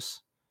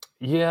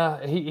 Yeah,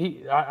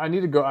 I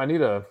need to go. I need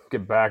to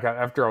get back.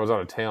 After I was out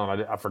of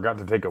town, I forgot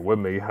to take it with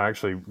me. I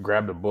actually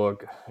grabbed a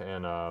book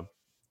and I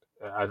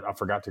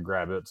forgot to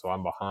grab it, so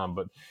I'm behind.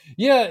 But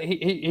yeah,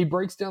 he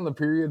breaks down the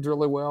periods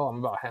really well. I'm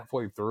about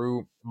halfway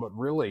through, but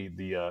really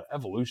the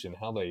evolution,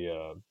 how they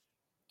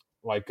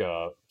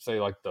say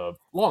like the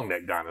long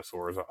neck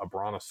dinosaurs, a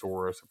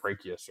brontosaurus, a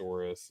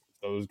brachiosaurus,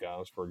 those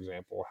guys, for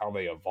example, how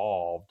they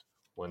evolved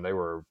when they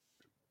were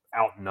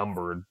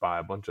outnumbered by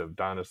a bunch of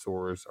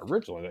dinosaurs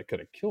originally that could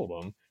have killed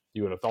them.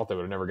 You would have thought they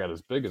would have never got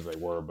as big as they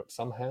were, but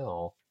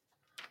somehow,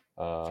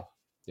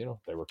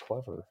 they were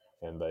clever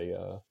and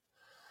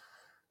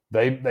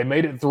they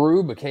made it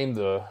through, became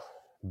the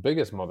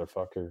biggest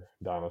motherfucker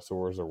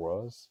dinosaurs there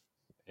was,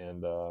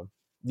 and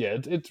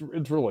it's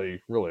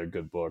really really a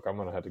good book. I'm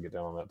gonna have to get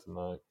down on that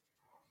tonight.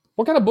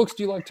 What kind of books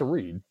do you like to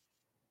read?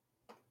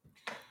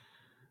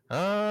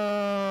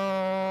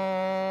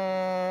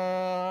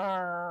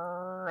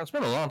 It's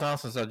been a long time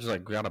since I just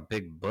like got a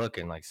big book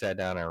and like sat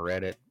down and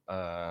read it.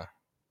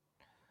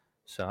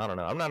 So I don't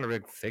know. I'm not a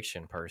big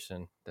fiction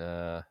person.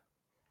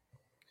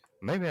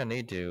 Maybe I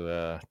need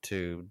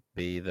to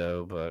be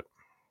though, but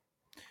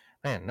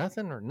man,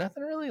 nothing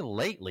really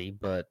lately.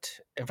 But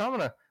if I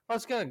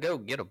was gonna go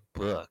get a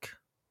book,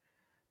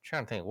 I'm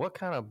trying to think, what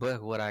kind of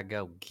book would I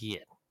go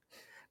get?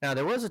 Now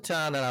there was a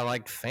time that I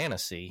liked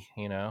fantasy,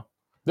 Yeah,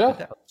 but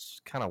that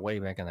was kind of way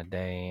back in the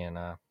day, and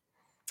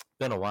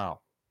been a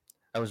while.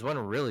 There was one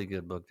really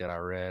good book that I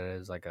read. It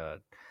was like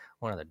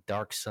one of the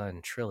Dark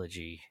Sun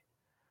trilogy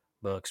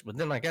books, but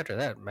then like after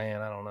that,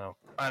 man, I don't know.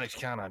 I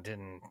just kind of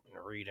didn't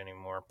read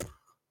anymore.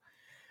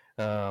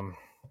 I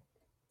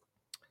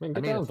mean, I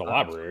get need down to to the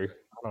find- library.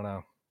 I don't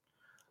know.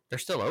 They're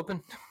still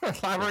open.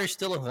 Library's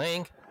still a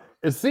thing.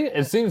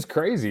 It seems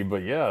crazy,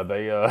 but yeah,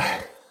 they.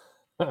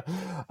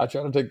 I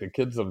try to take the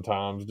kids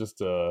sometimes.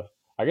 Just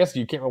I guess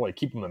you can't really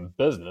keep them in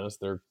business.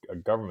 They're a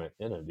government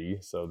entity,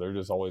 so they're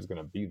just always going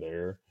to be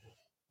there.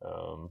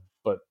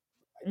 But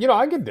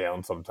I get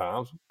down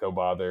sometimes. Go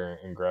by there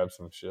and grab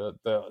some shit.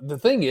 The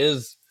thing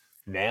is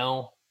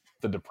now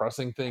the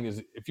depressing thing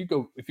is if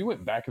you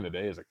went back in the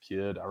day as a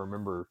kid, I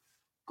remember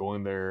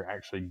going there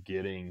actually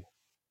getting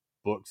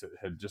books that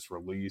had just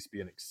released,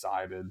 being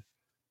excited.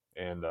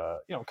 And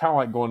kind of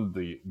like going to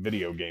the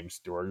video game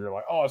store. You're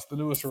like, oh, it's the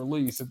newest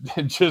release.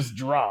 It just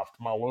dropped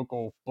my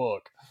local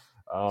book.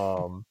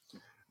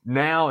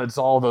 Now it's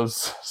all those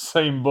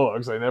same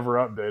books. They never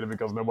update it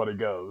because nobody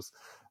goes.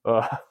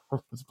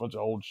 It's a bunch of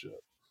old shit.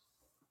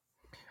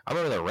 I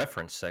remember the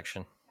reference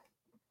section.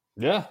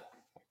 Yeah,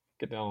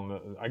 get down on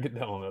that. I get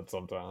down on that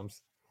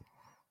sometimes.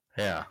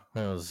 Yeah, it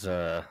was.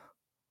 I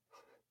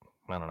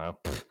don't know,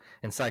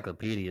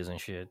 encyclopedias and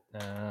shit.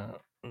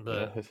 But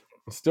Yeah, it's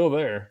still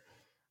there.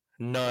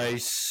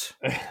 nice.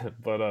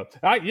 But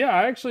I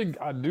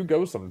do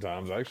go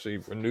sometimes. I actually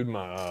renewed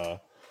my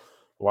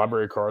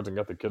library cards and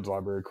got the kids'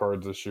 library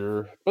cards this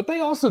year. But they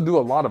also do a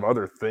lot of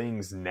other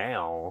things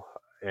now,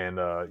 and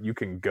you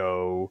can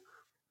go.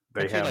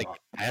 They Don't you have like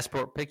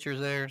passport pictures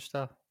there and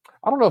stuff.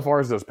 I don't know if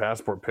ours does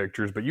passport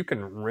pictures, but you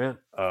can rent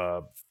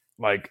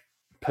like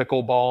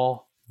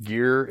pickleball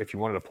gear if you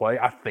wanted to play.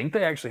 I think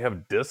they actually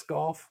have disc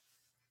golf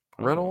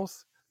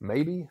rentals.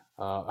 Maybe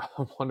I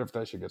wonder if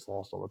that shit gets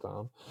lost all the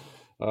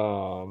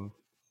time.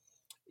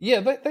 Yeah,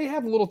 they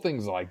have little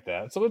things like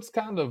that. So it's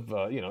kind of,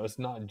 it's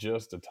not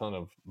just a ton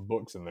of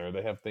books in there.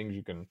 They have things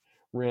you can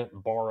rent,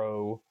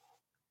 borrow.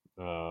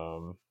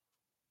 I'm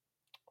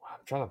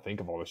trying to think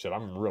of all this shit.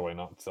 I'm really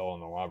not selling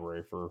the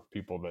library for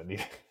people that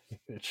need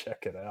to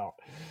check it out.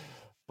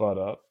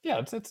 But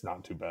it's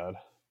not too bad.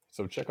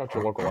 So check out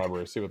your local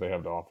library, see what they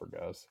have to offer,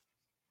 guys.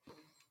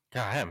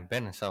 God, I haven't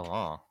been in so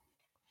long.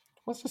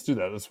 Let's just do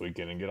that this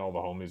weekend and get all the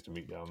homies to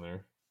meet down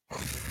there.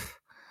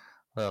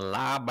 The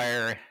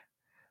library.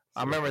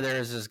 I remember there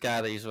was this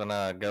guy that used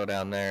to go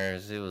down there.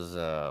 It was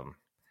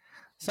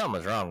something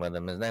was wrong with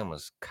him. His name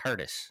was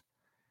Curtis.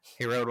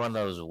 He rode one of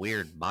those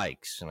weird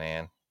bikes,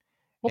 man.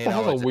 What the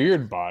hell's a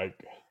weird bike?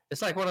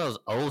 It's like one of those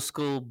old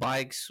school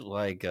bikes,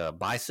 like a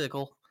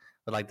bicycle,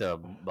 with like the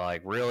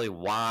really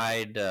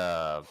wide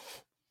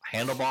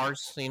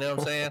handlebars. You know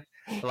what I'm saying?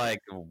 Like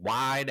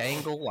wide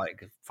angle,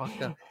 like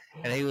fucked up.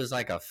 And he was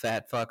like a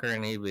fat fucker,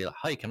 and he'd be like,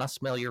 "Hey, can I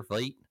smell your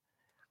feet?"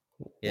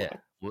 Yeah,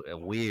 a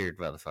weird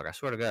motherfucker. I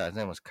swear to God, his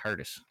name was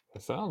Curtis.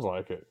 It sounds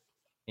like it.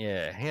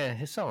 Yeah,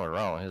 there's something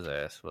wrong with his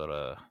ass, but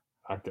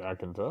I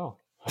can tell.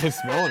 He's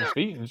smelling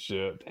feet and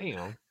shit.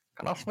 Damn.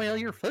 can I smell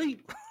your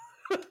feet?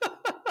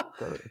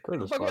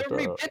 Curtis Look fucked at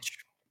me, up. bitch.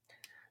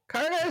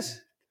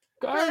 Curtis.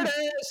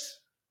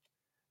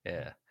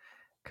 Yeah,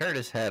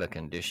 Curtis had a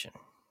condition,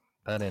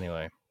 but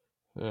anyway.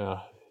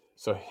 Yeah.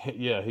 So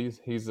yeah, he's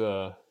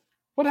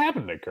what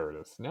happened to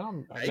Curtis? He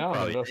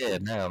probably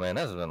dead now, man.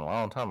 That's been a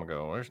long time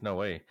ago. There's no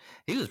way.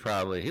 He looked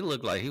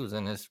like he was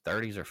in his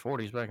 30s or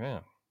 40s back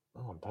then.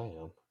 Oh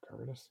damn,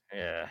 Curtis.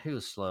 Yeah, he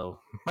was slow,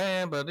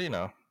 man. But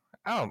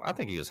I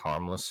think he was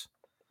harmless.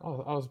 I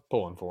was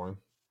pulling for him.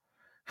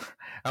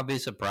 I'd be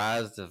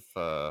surprised if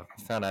I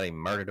found out he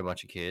murdered a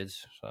bunch of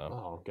kids. So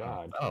Oh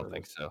God, I don't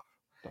think so.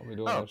 Don't be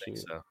doing I that don't think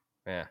shit. so.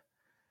 Yeah.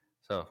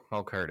 So,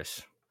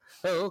 Curtis.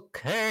 Oh,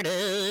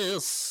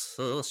 Curtis,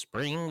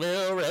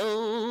 Springville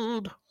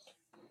Road.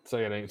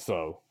 Say it ain't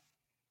so.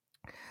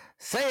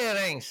 Say it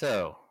ain't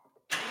so.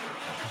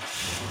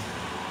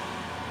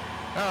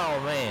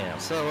 Oh man.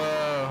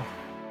 So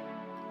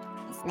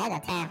It's another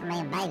time for me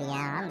and baby, y'all.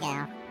 I'm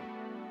going.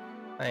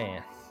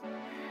 man,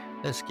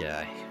 this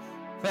guy.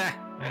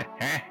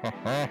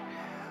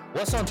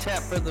 What's on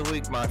tap for the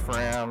week, my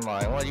friend?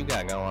 Like, what you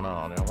got going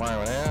on?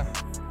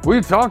 We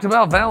talked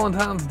about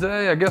Valentine's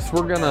Day. I guess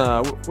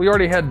we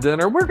already had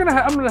dinner. I'm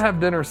gonna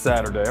have dinner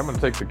Saturday. I'm gonna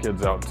take the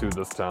kids out too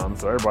this time,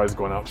 so everybody's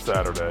going out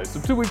Saturday.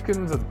 So 2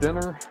 weekends of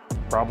dinner,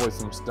 probably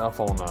some stuff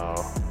on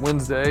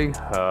Wednesday,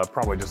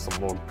 probably just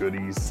some little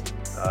goodies.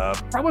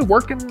 Probably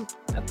working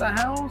at the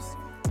house.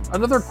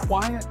 Another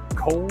quiet,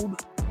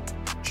 cold,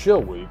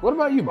 chill week. What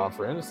about you, my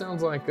friend? It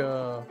sounds like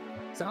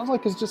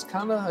it's just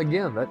kind of,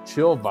 again, that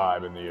chill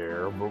vibe in the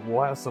air. But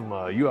we'll have some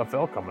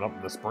UFL coming up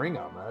in the spring,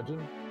 I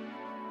imagine.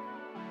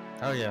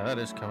 Oh yeah, that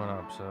is coming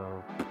up,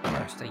 so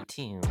stay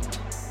tuned.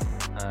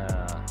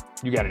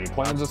 You got any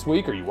plans this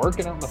week? Are you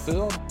working out in the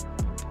field?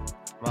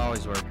 I'm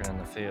always working in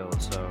the field,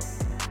 so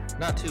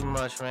not too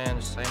much, man.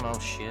 Just same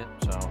old shit,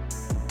 so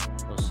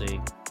we'll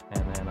see.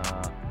 And then,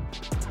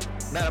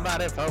 that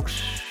about it,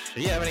 folks.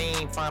 Do you have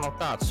any final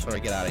thoughts before we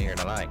get out of here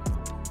tonight?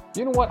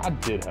 You know what? I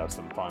did have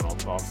some final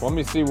thoughts. Let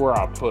me see where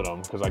I put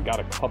them, because I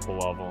got a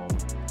couple of them.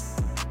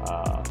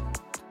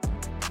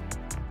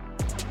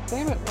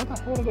 Damn it, where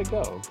the hell did it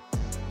go?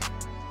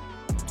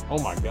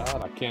 Oh my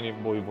God, I can't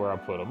even believe where I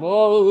put them.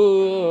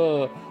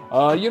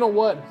 You know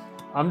what?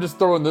 I'm just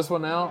throwing this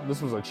one out.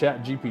 This was a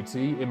chat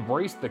GPT.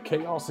 Embrace the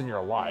chaos in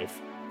your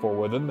life, for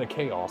within the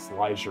chaos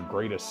lies your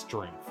greatest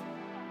strength.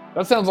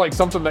 That sounds like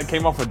something that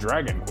came off of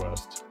Dragon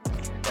Quest.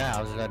 Yeah,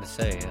 I was about to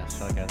say,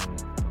 it's like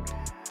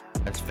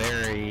it's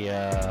very,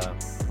 I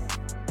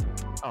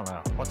don't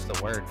know, what's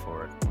the word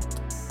for it?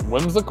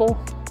 Whimsical?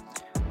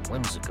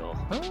 Whimsical.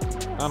 I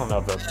don't know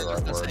if that's the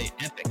right word.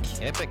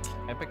 Epic.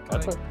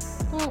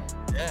 Oh,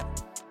 Yeah.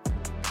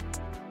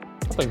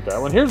 I think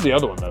that one. Here's the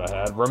other one that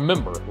I had.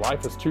 Remember,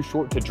 life is too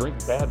short to drink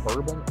bad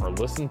bourbon or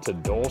listen to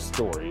dull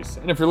stories.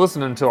 And if you're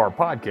listening to our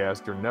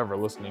podcast, you're never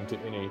listening to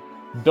any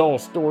dull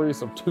stories,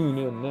 so tune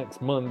in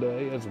next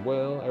Monday as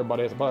well.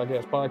 Everybody has a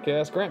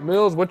podcast. Grant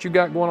Mills, what you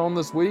got going on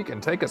this week?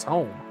 And take us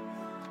home.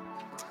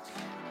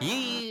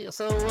 Yeah,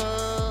 so,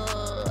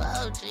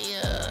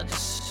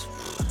 just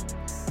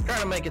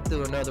trying to make it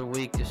through another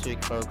week this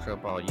week, folks.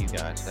 Hope all you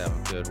guys have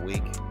a good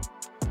week.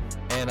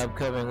 And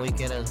upcoming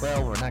weekend as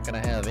well, we're not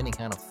going to have any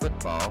kind of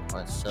football.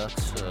 That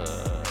sucks.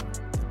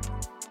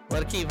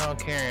 But keep on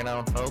carrying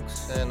on,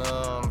 folks. And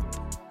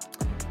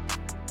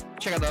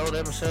check out the old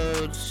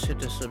episodes. Hit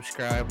the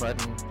subscribe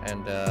button.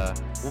 And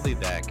we'll be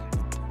back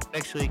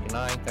next week at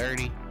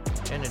 9:30.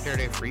 And a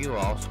dirty for you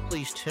all. So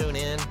please tune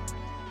in.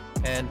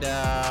 And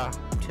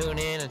tune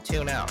in and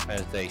tune out,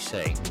 as they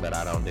say. But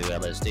I don't do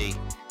LSD.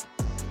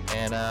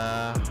 And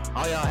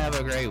all y'all have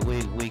a great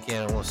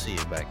weekend, and we'll see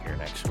you back here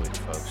next week,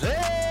 folks.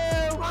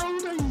 Hey,